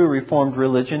the true Reformed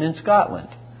religion in Scotland.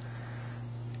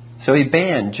 So he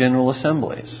banned general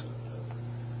assemblies.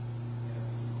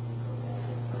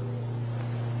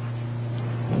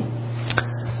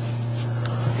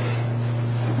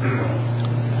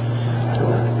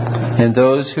 And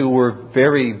those who were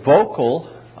very vocal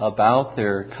about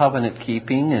their covenant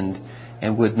keeping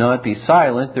and would not be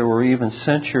silent, there were even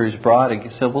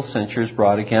civil censures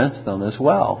brought against them as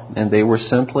well. And they were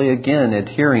simply, again,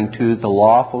 adhering to the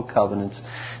lawful covenants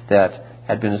that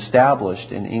had been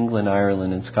established in England,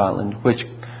 Ireland, and Scotland, which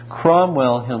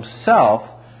Cromwell himself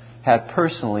had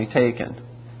personally taken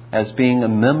as being a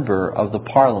member of the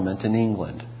Parliament in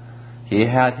England. He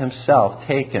had himself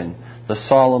taken the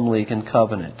Solemn League and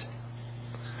Covenant.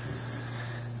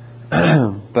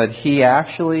 But he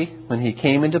actually, when he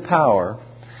came into power,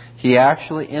 he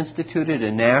actually instituted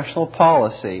a national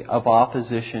policy of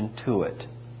opposition to it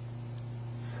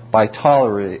by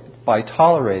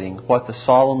tolerating what the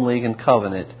Solemn League and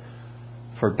Covenant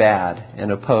forbade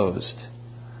and opposed.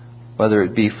 Whether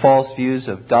it be false views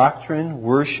of doctrine,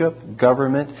 worship,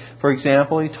 government. For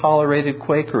example, he tolerated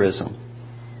Quakerism,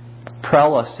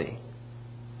 prelacy,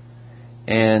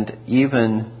 and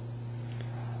even,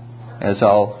 as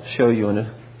I'll show you in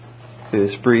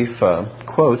this brief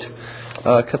quote,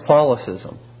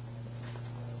 Catholicism.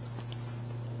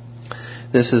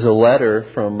 This is a letter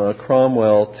from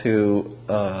Cromwell to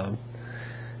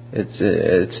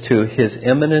it's to His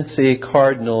Eminency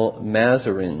Cardinal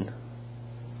Mazarin,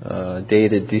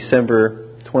 dated December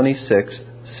 26,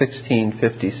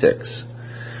 1656.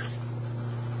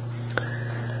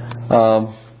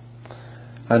 I'll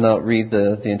not read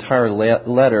the entire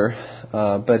letter,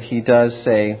 but he does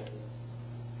say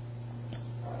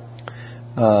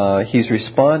he's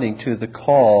responding to the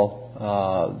call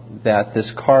that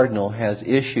this cardinal has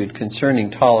issued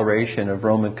concerning toleration of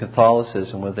Roman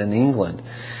Catholicism within England.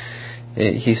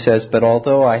 He says, "But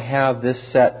although I have this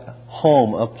set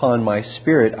home upon my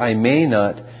spirit, I may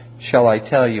not, shall I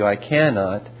tell you, I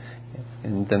cannot,"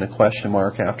 and then a question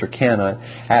mark after cannot,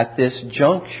 "at this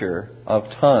juncture of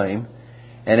time,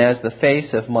 and as the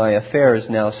face of my affairs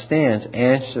now stands,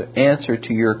 answer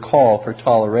to your call for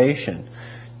toleration,"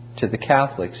 to the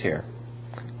Catholics here.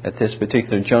 At this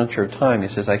particular juncture of time, he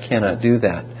says, "I cannot do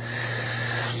that."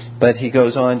 But he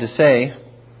goes on to say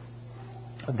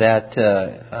that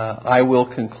I will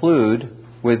conclude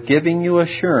with giving you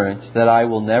assurance that I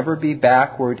will never be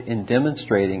backward in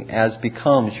demonstrating, as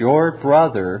becomes your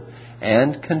brother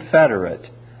and confederate,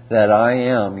 that I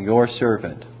am your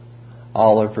servant,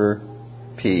 Oliver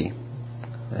P.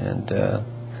 and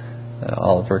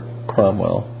Oliver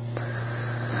Cromwell.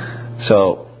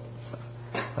 So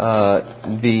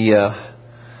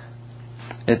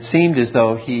it seemed as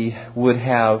though he would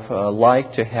have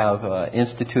liked to have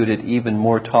instituted even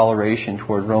more toleration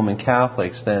toward Roman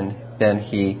Catholics than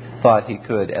he thought he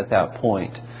could at that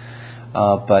point,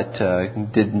 but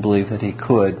didn't believe that he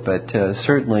could. But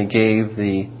certainly gave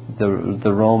the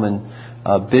Roman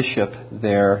bishop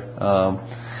their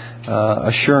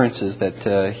assurances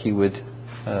that he would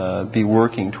be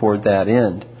working toward that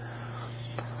end.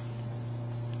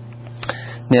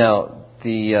 Now,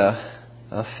 the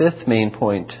fifth main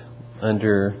point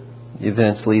under key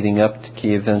events leading up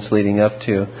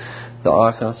to the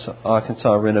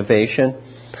Arkansas renovation.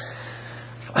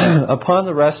 Upon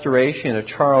the restoration of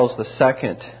Charles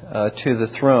II to the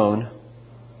throne,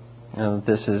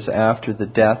 this is after the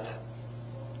death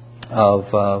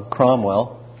of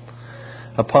Cromwell.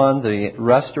 Upon the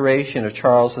restoration of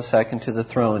Charles II to the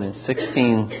throne in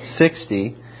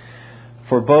 1660,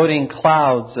 foreboding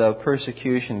clouds of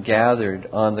persecution gathered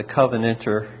on the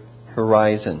Covenanter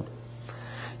horizon.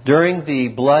 During the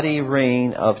bloody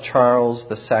reign of Charles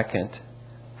II,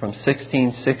 from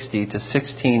 1660 to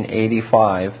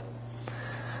 1685,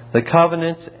 the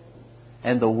covenants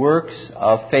and the works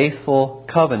of faithful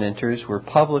Covenanters were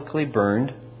publicly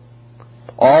burned.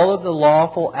 All of the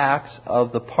lawful acts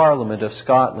of the Parliament of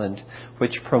Scotland,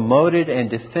 which promoted and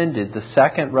defended the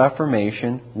Second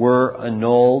Reformation, were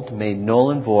annulled, made null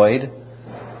and void.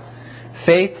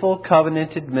 Faithful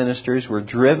covenanted ministers were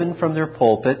driven from their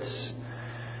pulpits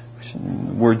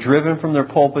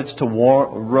to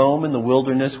roam in the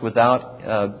wilderness without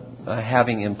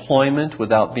having employment,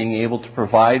 without being able to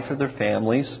provide for their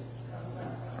families.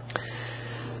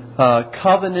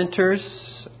 Covenanters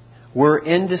were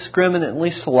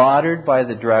indiscriminately slaughtered by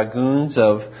the dragoons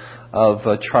of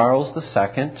Charles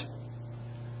II,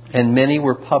 and many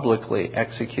were publicly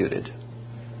executed.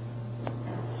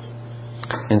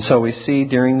 And so we see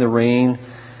during the reign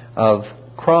of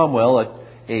Cromwell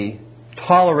a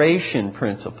toleration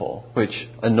principle which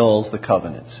annuls the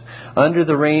covenants. Under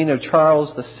the reign of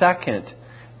Charles II,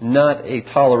 not a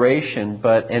toleration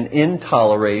but an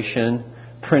intoleration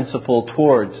principle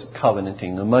towards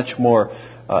covenanting, a much more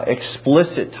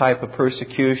explicit type of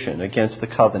persecution against the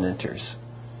covenanters.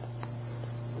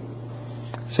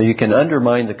 So you can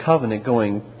undermine the covenant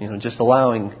going, just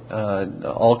allowing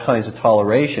all kinds of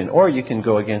toleration, or you can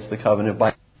go against the covenant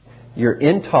by your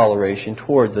intoleration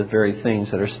toward the very things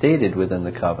that are stated within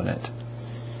the covenant.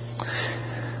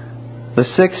 The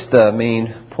sixth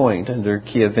main point under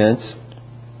key events.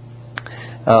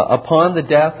 Upon the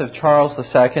death of Charles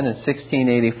II in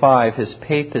 1685, his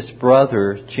papist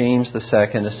brother James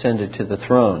II ascended to the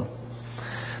throne.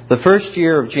 The first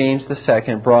year of James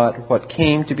II brought what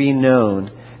came to be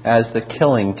known as the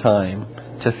killing time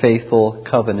to faithful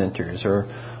covenanters, or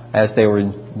as they were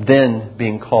then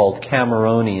being called,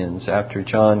 Cameronians, after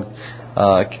John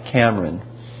Cameron.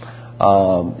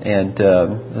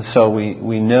 So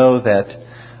we know that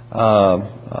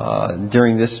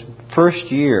during this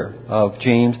first year of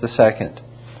James II,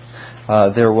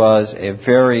 there was a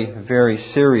very, very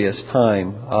serious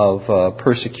time of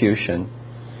persecution.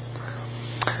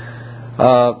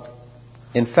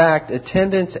 In fact,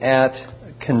 attendance at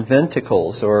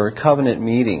conventicles or covenanter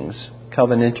meetings,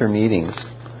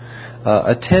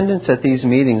 attendance at these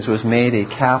meetings was made a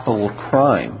capital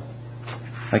crime.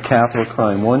 A capital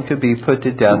crime. One could be put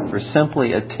to death for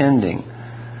simply attending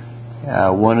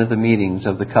one of the meetings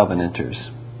of the Covenanters.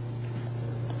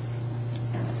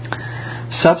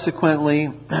 Subsequently,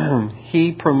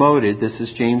 he promoted, this is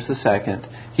James II,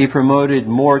 he promoted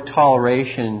more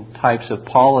toleration types of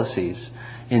policies,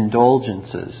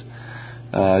 indulgences,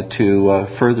 to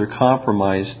further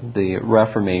compromise the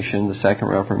Reformation, the Second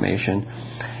Reformation,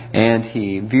 and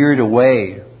he veered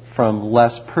away from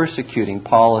less persecuting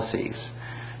policies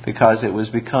because it was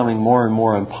becoming more and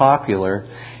more unpopular.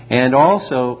 And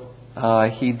also,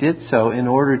 he did so in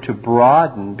order to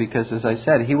broaden, because as I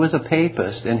said, he was a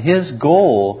papist, and his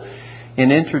goal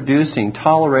in introducing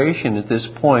toleration at this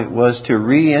point was to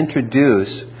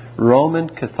reintroduce Roman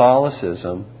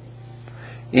Catholicism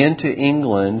into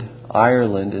England,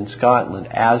 Ireland, and Scotland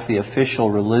as the official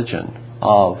religion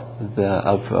of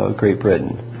Great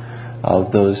Britain,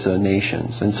 of those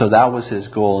nations. And so that was his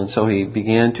goal. And so he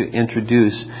began to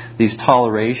introduce these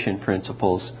toleration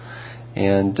principles,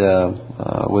 and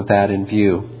with that in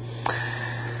view.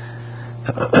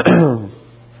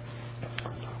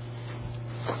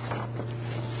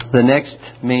 The next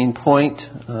main point,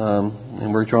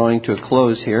 and we're drawing to a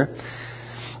close here,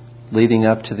 leading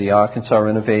up to the Arkansas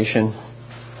renovation.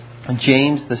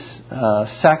 James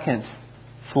II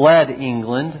fled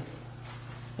England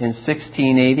in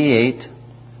 1688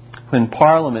 when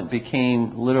Parliament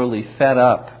became literally fed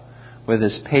up with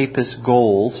his papist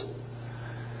goals,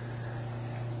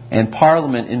 and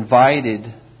Parliament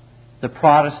invited the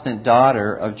Protestant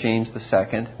daughter of James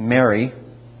II, Mary,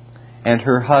 and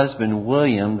her husband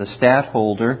William, the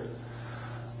stadtholder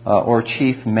or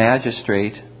chief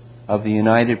magistrate of the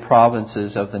United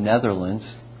Provinces of the Netherlands,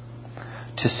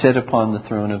 to sit upon the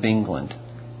throne of England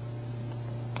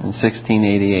in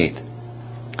 1688.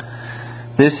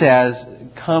 This has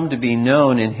come to be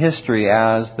known in history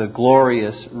as the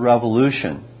Glorious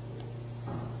Revolution.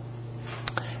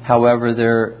 However,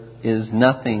 there is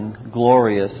nothing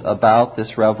glorious about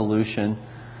this revolution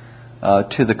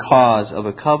to the cause of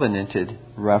a covenanted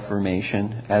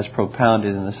Reformation as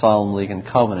propounded in the Solemn League and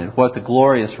Covenant. What the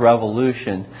Glorious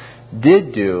Revolution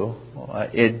did do,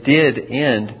 it did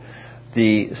end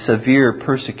the severe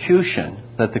persecution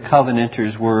that the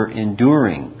Covenanters were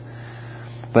enduring.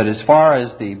 But as far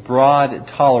as the broad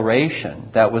toleration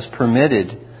that was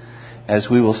permitted, as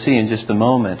we will see in just a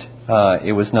moment,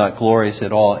 it was not glorious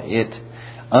at all. It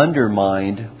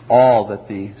undermined all that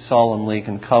the Solemn League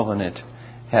and Covenant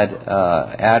had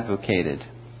advocated.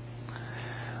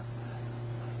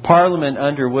 Parliament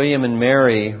under William and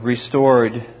Mary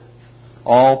restored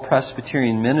all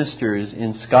Presbyterian ministers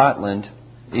in Scotland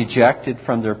ejected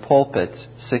from their pulpits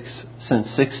since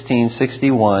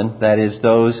 1661, that is,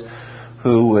 those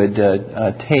who would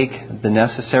take the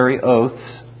necessary oaths.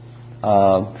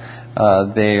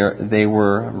 They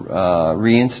were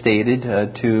reinstated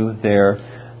to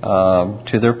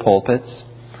their pulpits.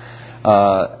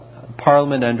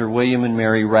 Parliament under William and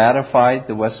Mary ratified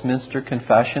the Westminster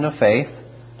Confession of Faith,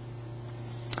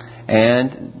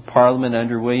 And Parliament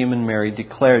under William and Mary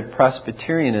declared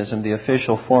Presbyterianism the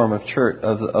official form of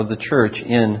the church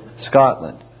in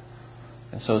Scotland.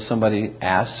 And so somebody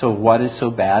asked, so what is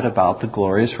so bad about the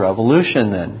Glorious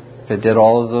Revolution then? If it did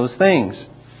all of those things.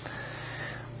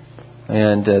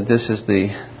 And this is the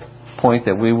point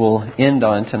that we will end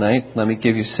on tonight. Let me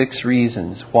give you 6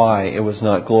 reasons why it was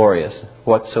not glorious.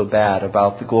 What's so bad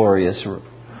about the Glorious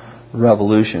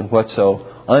Revolution? What's so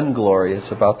unglorious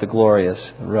about the Glorious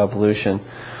Revolution?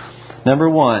 Number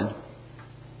 1,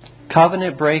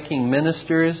 covenant-breaking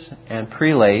ministers and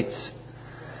prelates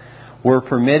were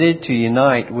permitted to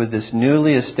unite with this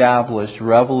newly established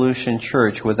Revolution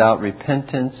Church without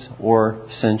repentance or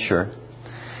censure.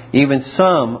 Even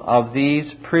some of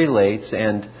these prelates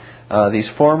and these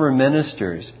former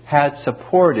ministers had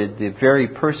supported the very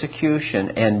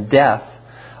persecution and death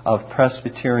of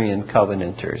Presbyterian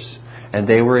Covenanters, and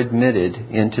they were admitted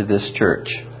into this church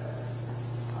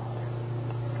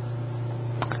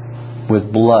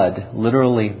with blood,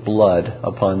 literally blood,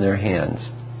 upon their hands.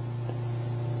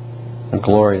 A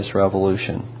glorious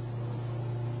revolution.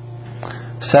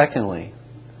 Secondly,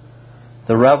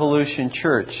 the Revolution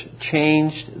Church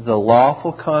changed the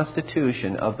lawful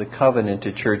constitution of the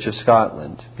Covenanted Church of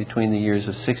Scotland between the years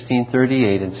of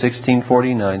 1638 and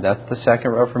 1649. That's the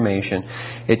Second Reformation.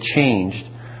 It changed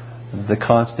the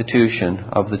constitution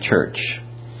of the church.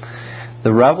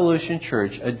 The Revolution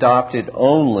Church adopted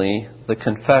only the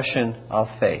Confession of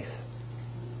Faith.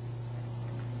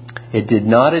 It did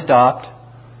not adopt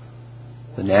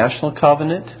the National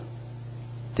Covenant,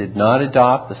 did not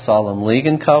adopt the Solemn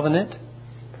Leagan Covenant.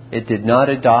 It did not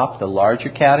adopt the larger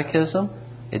catechism.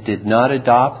 It did not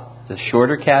adopt the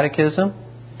shorter catechism.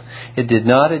 It did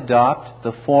not adopt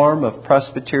the form of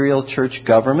Presbyterial church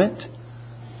government.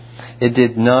 It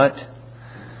did not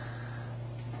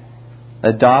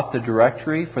adopt the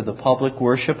directory for the public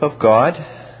worship of God.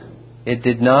 It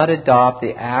did not adopt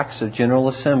the Acts of General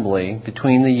Assembly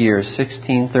between the years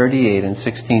 1638 and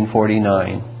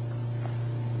 1649.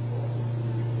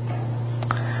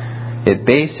 It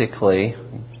basically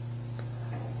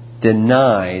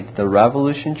denied the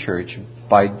Revolution Church,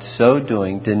 by so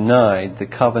doing, denied the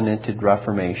Covenanted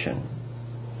Reformation,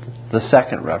 the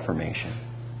Second Reformation.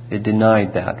 It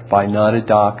denied that by not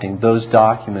adopting those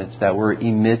documents that were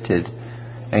emitted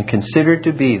and considered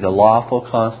to be the lawful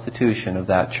constitution of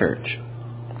that church.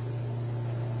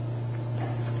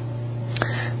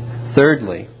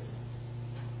 Thirdly,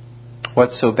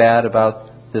 what's so bad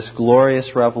about this glorious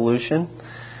revolution?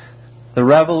 The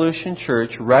Revolution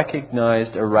Church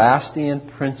recognized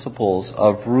Erastian principles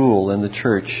of rule in the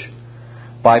church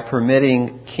by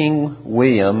permitting King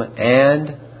William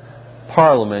and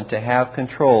Parliament to have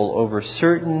control over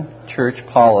certain church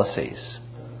policies.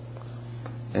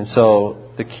 And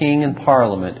so the King and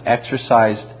Parliament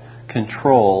exercised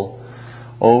control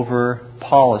over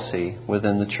policy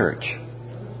within the church.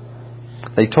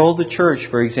 They told the church,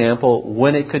 for example,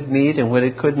 when it could meet and when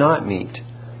it could not meet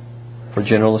for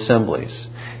general assemblies.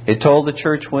 It told the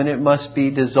church when it must be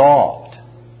dissolved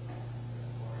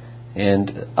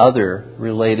and other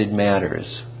related matters.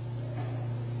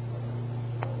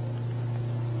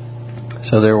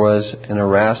 So there was an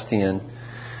Erastian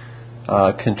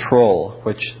control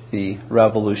which the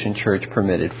Revolution Church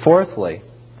permitted. Fourthly,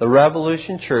 the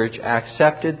Revolution Church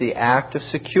accepted the Act of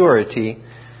Security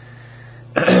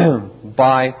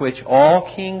by which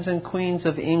all kings and queens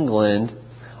of England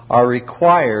are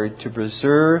required to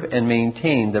preserve and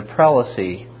maintain the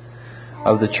prelacy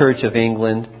of the Church of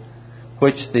England,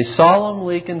 which the Solemn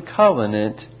Leagan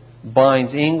Covenant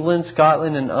binds England,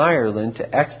 Scotland, and Ireland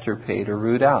to extirpate or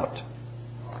root out.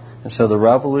 And so the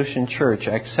Revolution Church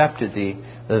accepted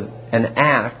an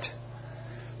act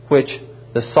which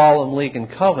the Solemn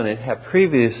Leagan Covenant had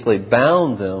previously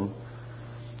bound them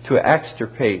to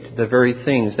extirpate the very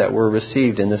things that were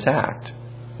received in this act,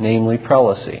 namely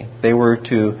prelacy. They were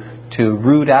to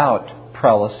root out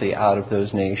prelacy out of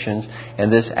those nations,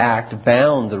 and this act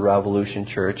bound the Revolution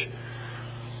Church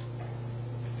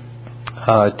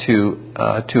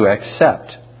to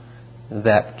accept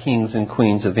that kings and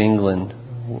queens of England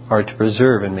are to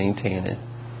preserve and maintain it,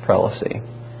 prelacy.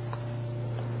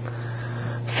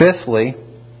 Fifthly,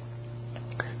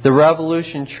 the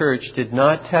Revolution Church did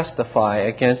not testify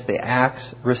against the acts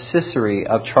recissory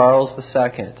of Charles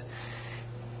II.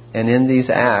 And in these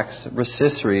acts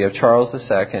recissory of Charles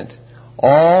II,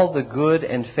 all the good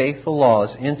and faithful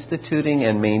laws instituting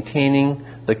and maintaining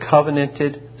the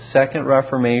covenanted Second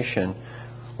Reformation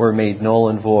were made null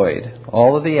and void.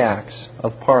 All of the acts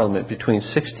of Parliament between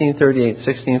 1638 and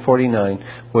 1649,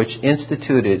 which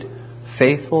instituted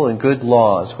faithful and good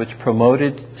laws which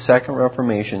promoted Second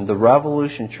Reformation, the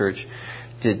Revolution Church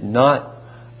did not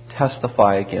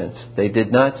testify against. They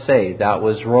did not say that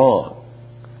was wrong.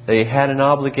 They had an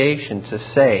obligation to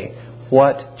say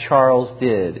what Charles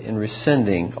did in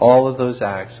rescinding all of those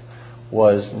acts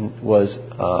was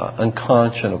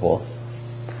unconscionable.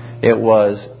 It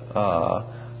was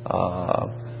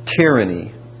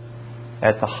tyranny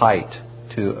at the height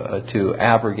to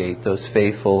abrogate those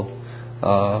faithful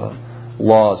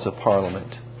laws of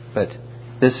Parliament. But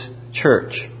this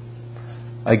church,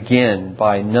 again,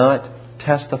 by not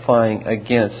testifying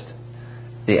against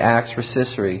the Acts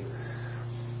Recissory,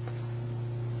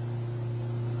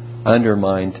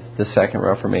 undermined the Second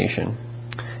Reformation.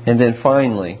 And then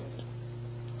finally,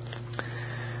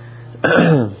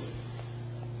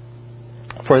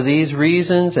 for these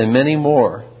reasons and many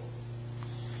more,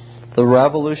 the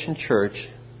Revolution Church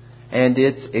and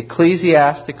its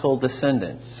ecclesiastical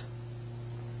descendants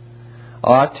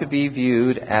ought to be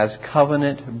viewed as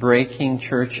covenant-breaking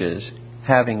churches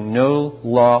having no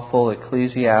lawful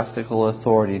ecclesiastical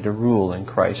authority to rule in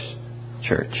Christ's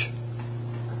church.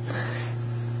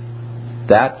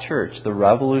 That church, the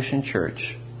Revolution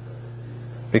Church,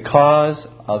 because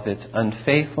of its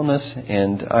unfaithfulness,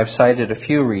 and I've cited a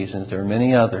few reasons, there are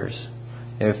many others.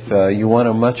 If you want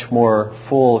a much more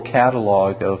full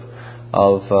catalog of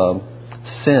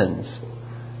sins,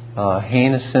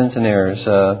 heinous sins and errors,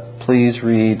 please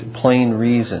read Plain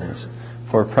Reasons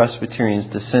for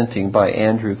Presbyterians Dissenting by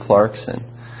Andrew Clarkson.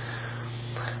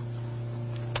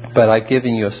 But I've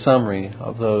given you a summary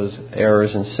of those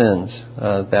errors and sins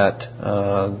that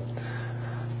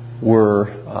were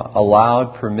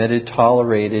allowed, permitted,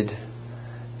 tolerated,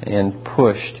 and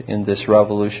pushed in this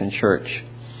Revolution Church.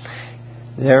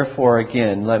 Therefore,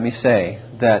 again, let me say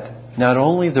that not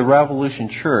only the Revolution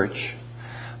Church,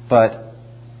 but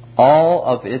all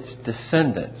of its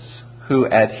descendants who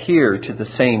adhere to the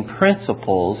same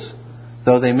principles,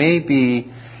 though they may be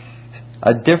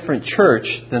a different church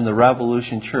than the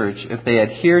Revolution Church, if they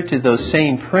adhere to those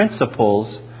same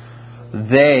principles,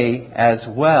 they as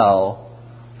well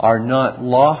are not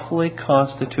lawfully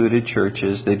constituted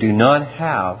churches. They do not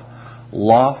have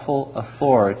lawful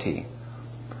authority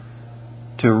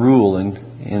to rule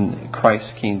in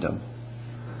Christ's kingdom.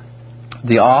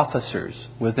 The officers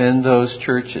within those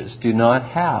churches do not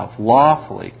have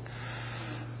lawfully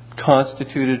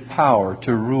constituted power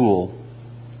to rule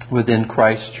within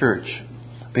Christ's church,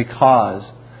 because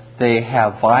they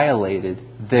have violated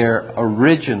their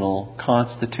original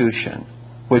constitution,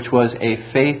 which was a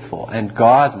faithful and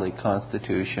godly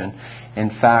constitution. In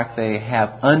fact, they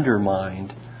have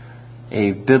undermined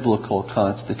a biblical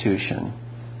constitution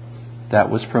that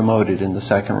was promoted in the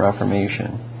Second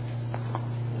Reformation.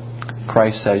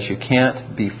 Christ says you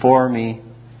can't be for me,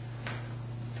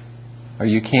 or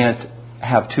you can't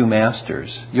have two masters.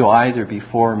 You'll either be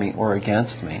for me or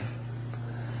against me.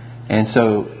 And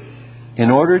so,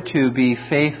 in order to be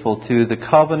faithful to the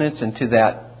covenants and to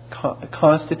that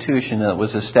constitution that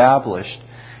was established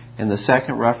in the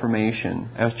Second Reformation,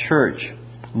 a church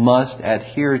must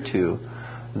adhere to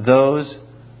those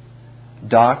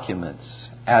documents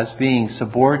as being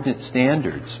subordinate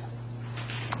standards.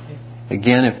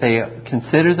 Again, if they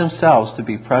consider themselves to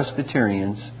be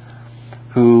Presbyterians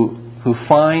who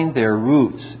find their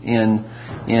roots in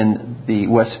the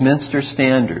Westminster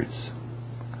Standards,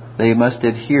 they must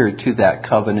adhere to that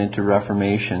covenant of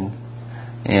Reformation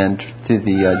and to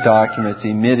the documents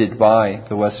emitted by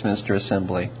the Westminster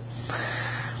Assembly.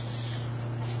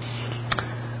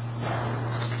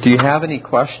 Do you have any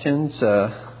questions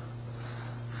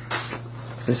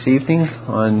this evening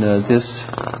on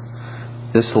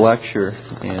this lecture?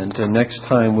 And next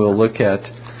time we'll look at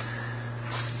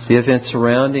the events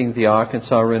surrounding the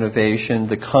Arkansas renovation,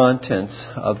 the contents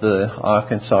of the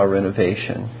Arkansas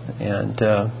renovation,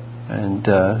 and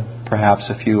perhaps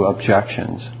a few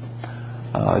objections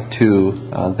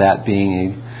to that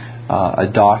being a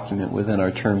document within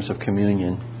our terms of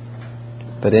communion.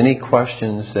 But any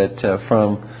questions that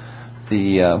from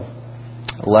the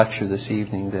lecture this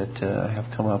evening that have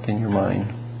come up in your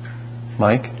mind?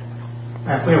 Mike?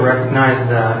 If we recognize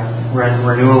the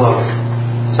renewal of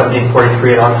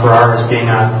 1743 at October as being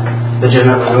a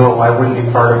legitimate renewal, why wouldn't it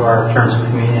be part of our terms of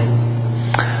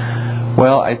communion?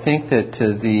 Well, I think that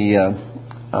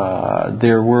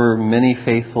there were many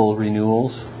faithful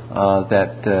renewals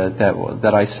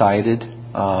that I cited.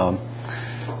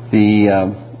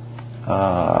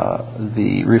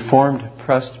 The Reformed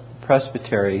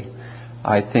Presbytery,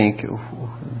 I think,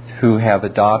 who have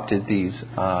adopted these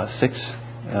six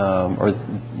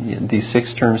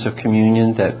terms of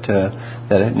communion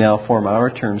that now form our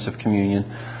terms of communion,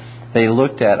 they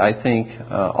looked at, I think,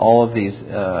 all of these.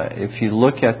 If you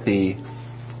look at the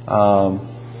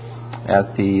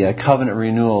covenant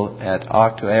renewal at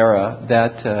Octo Era,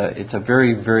 that it's a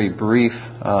very, very brief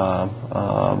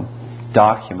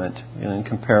document in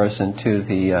comparison to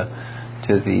the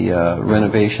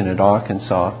renovation at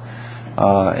Arkansas,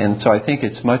 and so I think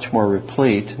it's much more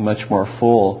replete, much more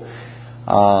full.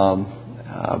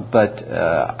 But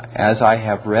as I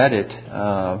have read it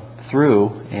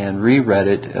through and reread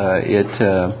it,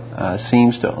 it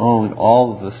seems to own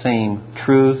all of the same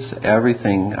truths,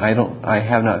 everything. I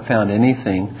have not found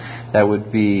anything that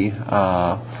would be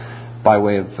by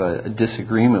way of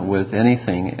disagreement with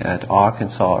anything at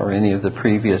Arkansas or any of the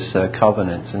previous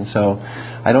covenants. And so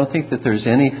I don't think that there's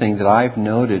anything that I've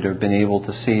noted or been able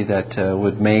to see that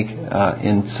would make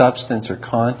in substance or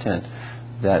content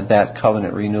that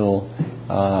covenant renewal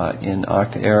in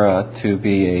Octo Era to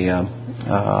be a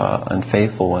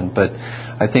unfaithful one. But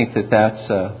I think that's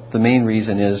the main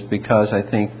reason is because I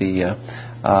think the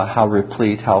how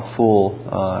replete, how full,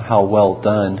 how well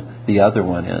done the other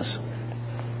one is.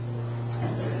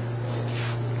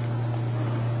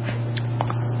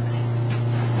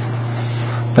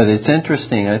 But it's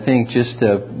interesting, I think, just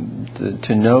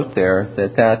to note there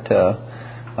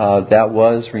that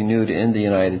was renewed in the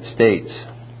United States.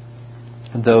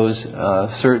 Those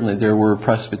certainly there were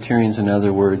Presbyterians, in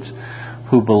other words,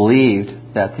 who believed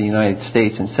that the United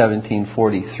States in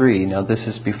 1743. Now this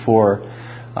is before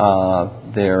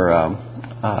their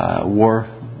war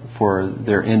for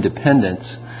their independence,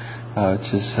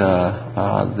 which is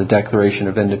the Declaration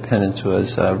of Independence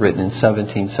was written in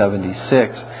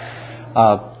 1776.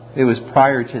 It was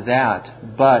prior to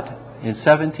that, but in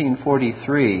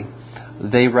 1743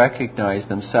 they recognized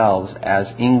themselves as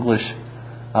English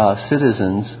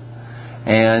citizens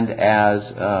and as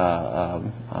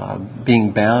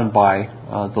being bound by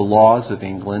the laws of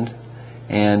England,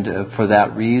 and for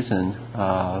that reason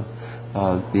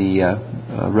the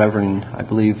Reverend, I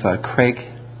believe,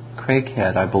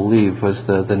 Craighead, I believe, was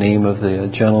the name of the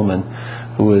gentleman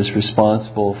who was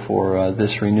responsible for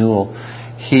this renewal.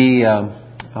 He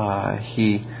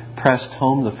pressed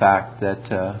home the fact that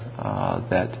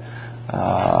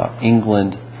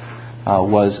England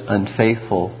was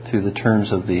unfaithful to the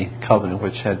terms of the covenant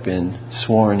which had been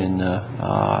sworn in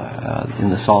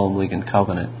the Solemn League and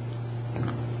Covenant.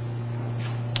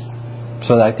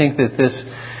 So I think that this,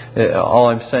 all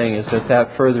I'm saying is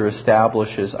that further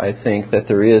establishes, I think, that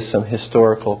there is some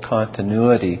historical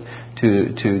continuity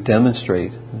to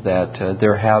demonstrate that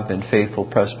there have been faithful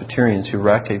Presbyterians who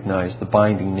recognize the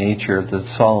binding nature of the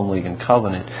Solemn League and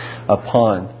Covenant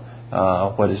upon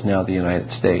what is now the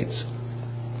United States.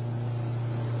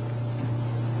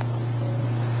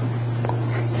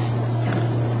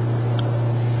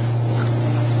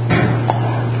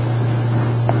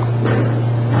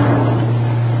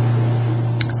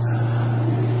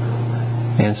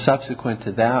 And subsequent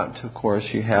to that, of course,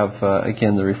 you have,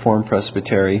 again, the Reformed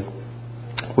Presbytery,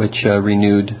 which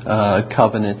renewed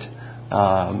covenant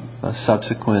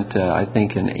subsequent, I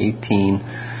think, in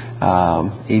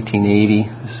 1880,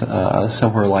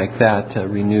 somewhere like that,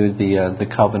 renewed the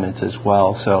covenants as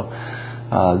well. So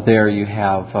there you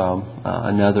have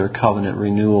another covenant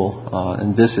renewal,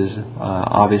 and this is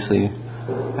obviously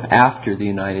after the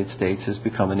United States has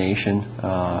become a nation,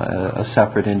 a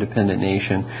separate independent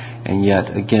nation, and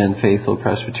yet again faithful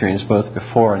Presbyterians both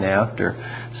before and after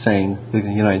saying the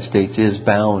United States is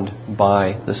bound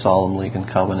by the Solemn League and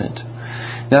Covenant.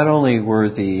 Not only were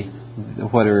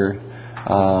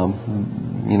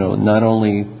not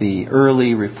only the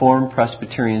early Reformed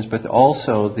Presbyterians, but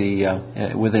also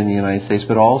within the United States,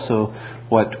 but also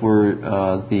what were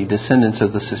the descendants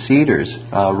of the seceders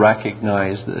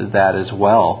recognized that as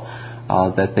well,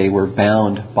 that they were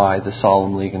bound by the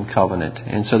Solemn League and Covenant.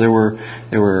 And so there were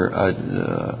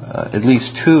at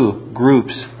least two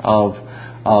groups of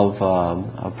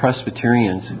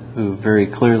Presbyterians who very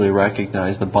clearly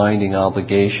recognized the binding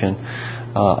obligation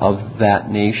of that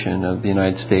nation, of the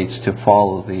United States, to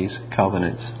follow these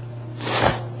covenants.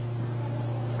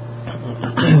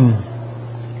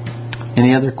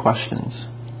 Any other questions?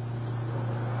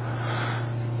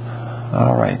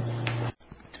 All right.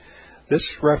 This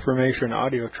Reformation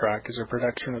audio track is a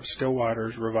production of Still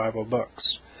Waters Revival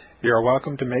Books. You are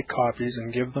welcome to make copies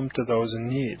and give them to those in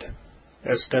need.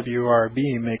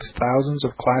 SWRB makes thousands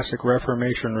of classic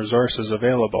Reformation resources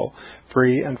available,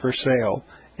 free and for sale,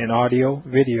 in audio,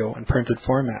 video, and printed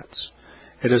formats.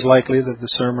 It is likely that the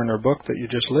sermon or book that you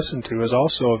just listened to is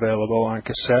also available on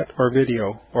cassette or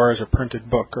video, or as a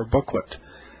printed book or booklet.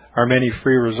 Our many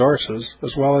free resources,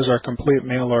 as well as our complete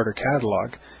mail-order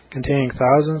catalog, containing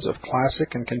thousands of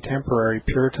classic and contemporary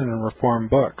Puritan and Reformed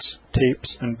books,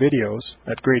 tapes, and videos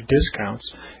at great discounts,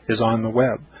 is on the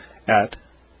web at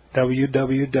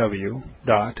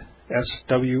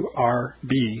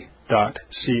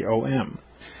www.swrb.com.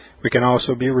 We can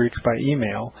also be reached by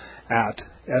email at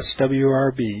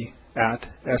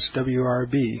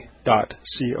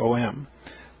swrb@swrb.com,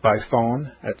 by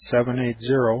phone at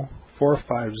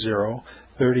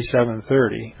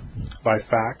 780-450-3730, by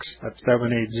fax at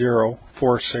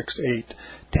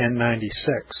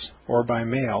 780-468-1096, or by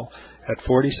mail at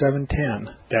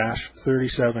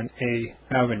 4710-37A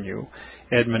Avenue,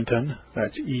 Edmonton,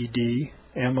 that's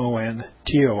Edmonton,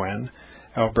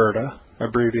 Alberta,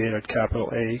 abbreviated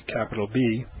capital A, capital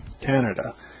B,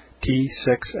 Canada,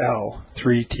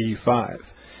 T6L3T5.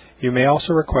 You may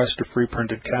also request a free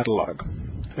printed catalog.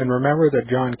 And remember that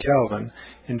John Calvin,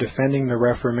 in defending the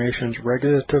Reformation's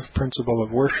regulative principle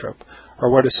of worship,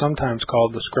 or what is sometimes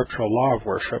called the scriptural law of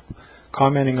worship,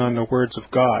 commenting on the words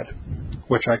of God,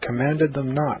 which I commanded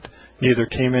them not, neither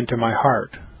came into my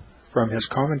heart, from his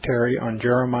commentary on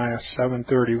Jeremiah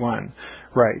 7:31,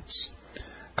 writes,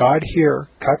 God here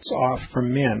cuts off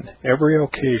from men every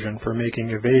occasion for making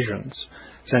evasions,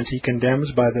 since he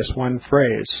condemns by this one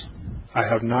phrase, I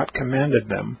have not commanded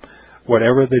them,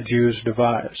 whatever the Jews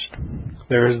devised.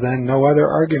 There is then no other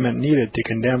argument needed to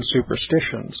condemn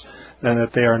superstitions than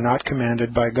that they are not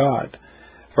commanded by God.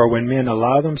 For when men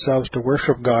allow themselves to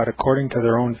worship God according to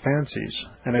their own fancies,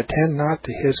 and attend not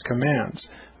to his commands,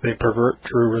 they pervert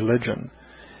true religion.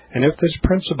 And if this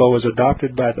principle was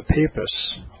adopted by the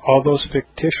Papists, all those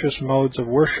fictitious modes of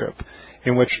worship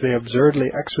in which they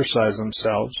absurdly exercise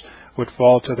themselves would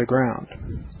fall to the ground.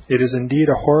 It is indeed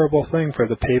a horrible thing for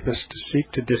the Papists to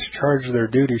seek to discharge their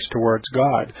duties towards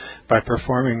God by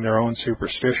performing their own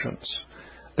superstitions.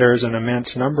 There is an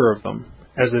immense number of them,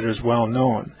 as it is well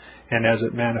known, and as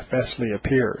it manifestly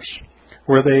appears.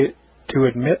 Were they to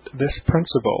admit this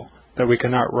principle, that we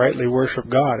cannot rightly worship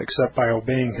God except by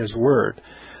obeying his word,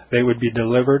 they would be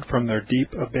delivered from their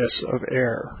deep abyss of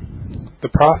error. The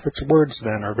prophet's words,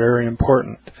 then, are very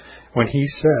important, when he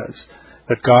says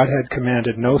that God had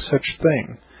commanded no such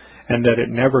thing, and that it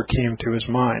never came to his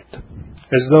mind,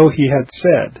 as though he had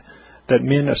said that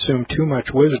men assume too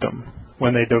much wisdom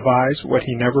when they devise what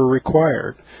he never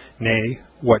required, nay,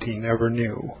 what he never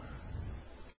knew.